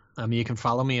out. You can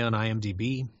follow me on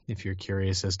IMDb if you're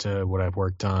curious as to what I've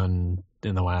worked on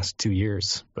in the last 2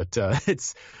 years. But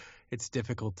it's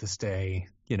difficult to stay,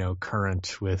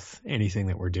 current with anything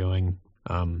that we're doing.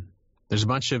 There's a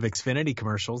bunch of Xfinity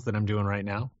commercials that I'm doing right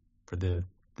now for the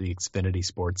Xfinity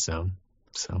Sports Zone.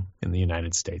 So in the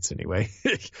United States, anyway.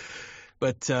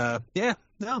 But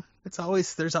there's always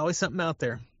something out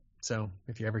there. So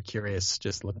if you're ever curious,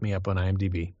 just look me up on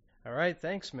IMDb. All right,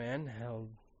 thanks, man.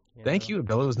 Thank you,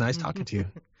 Bill. It was nice talking to you.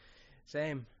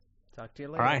 Same. Talk to you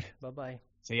later. All right. Bye-bye.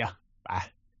 See ya. Bye.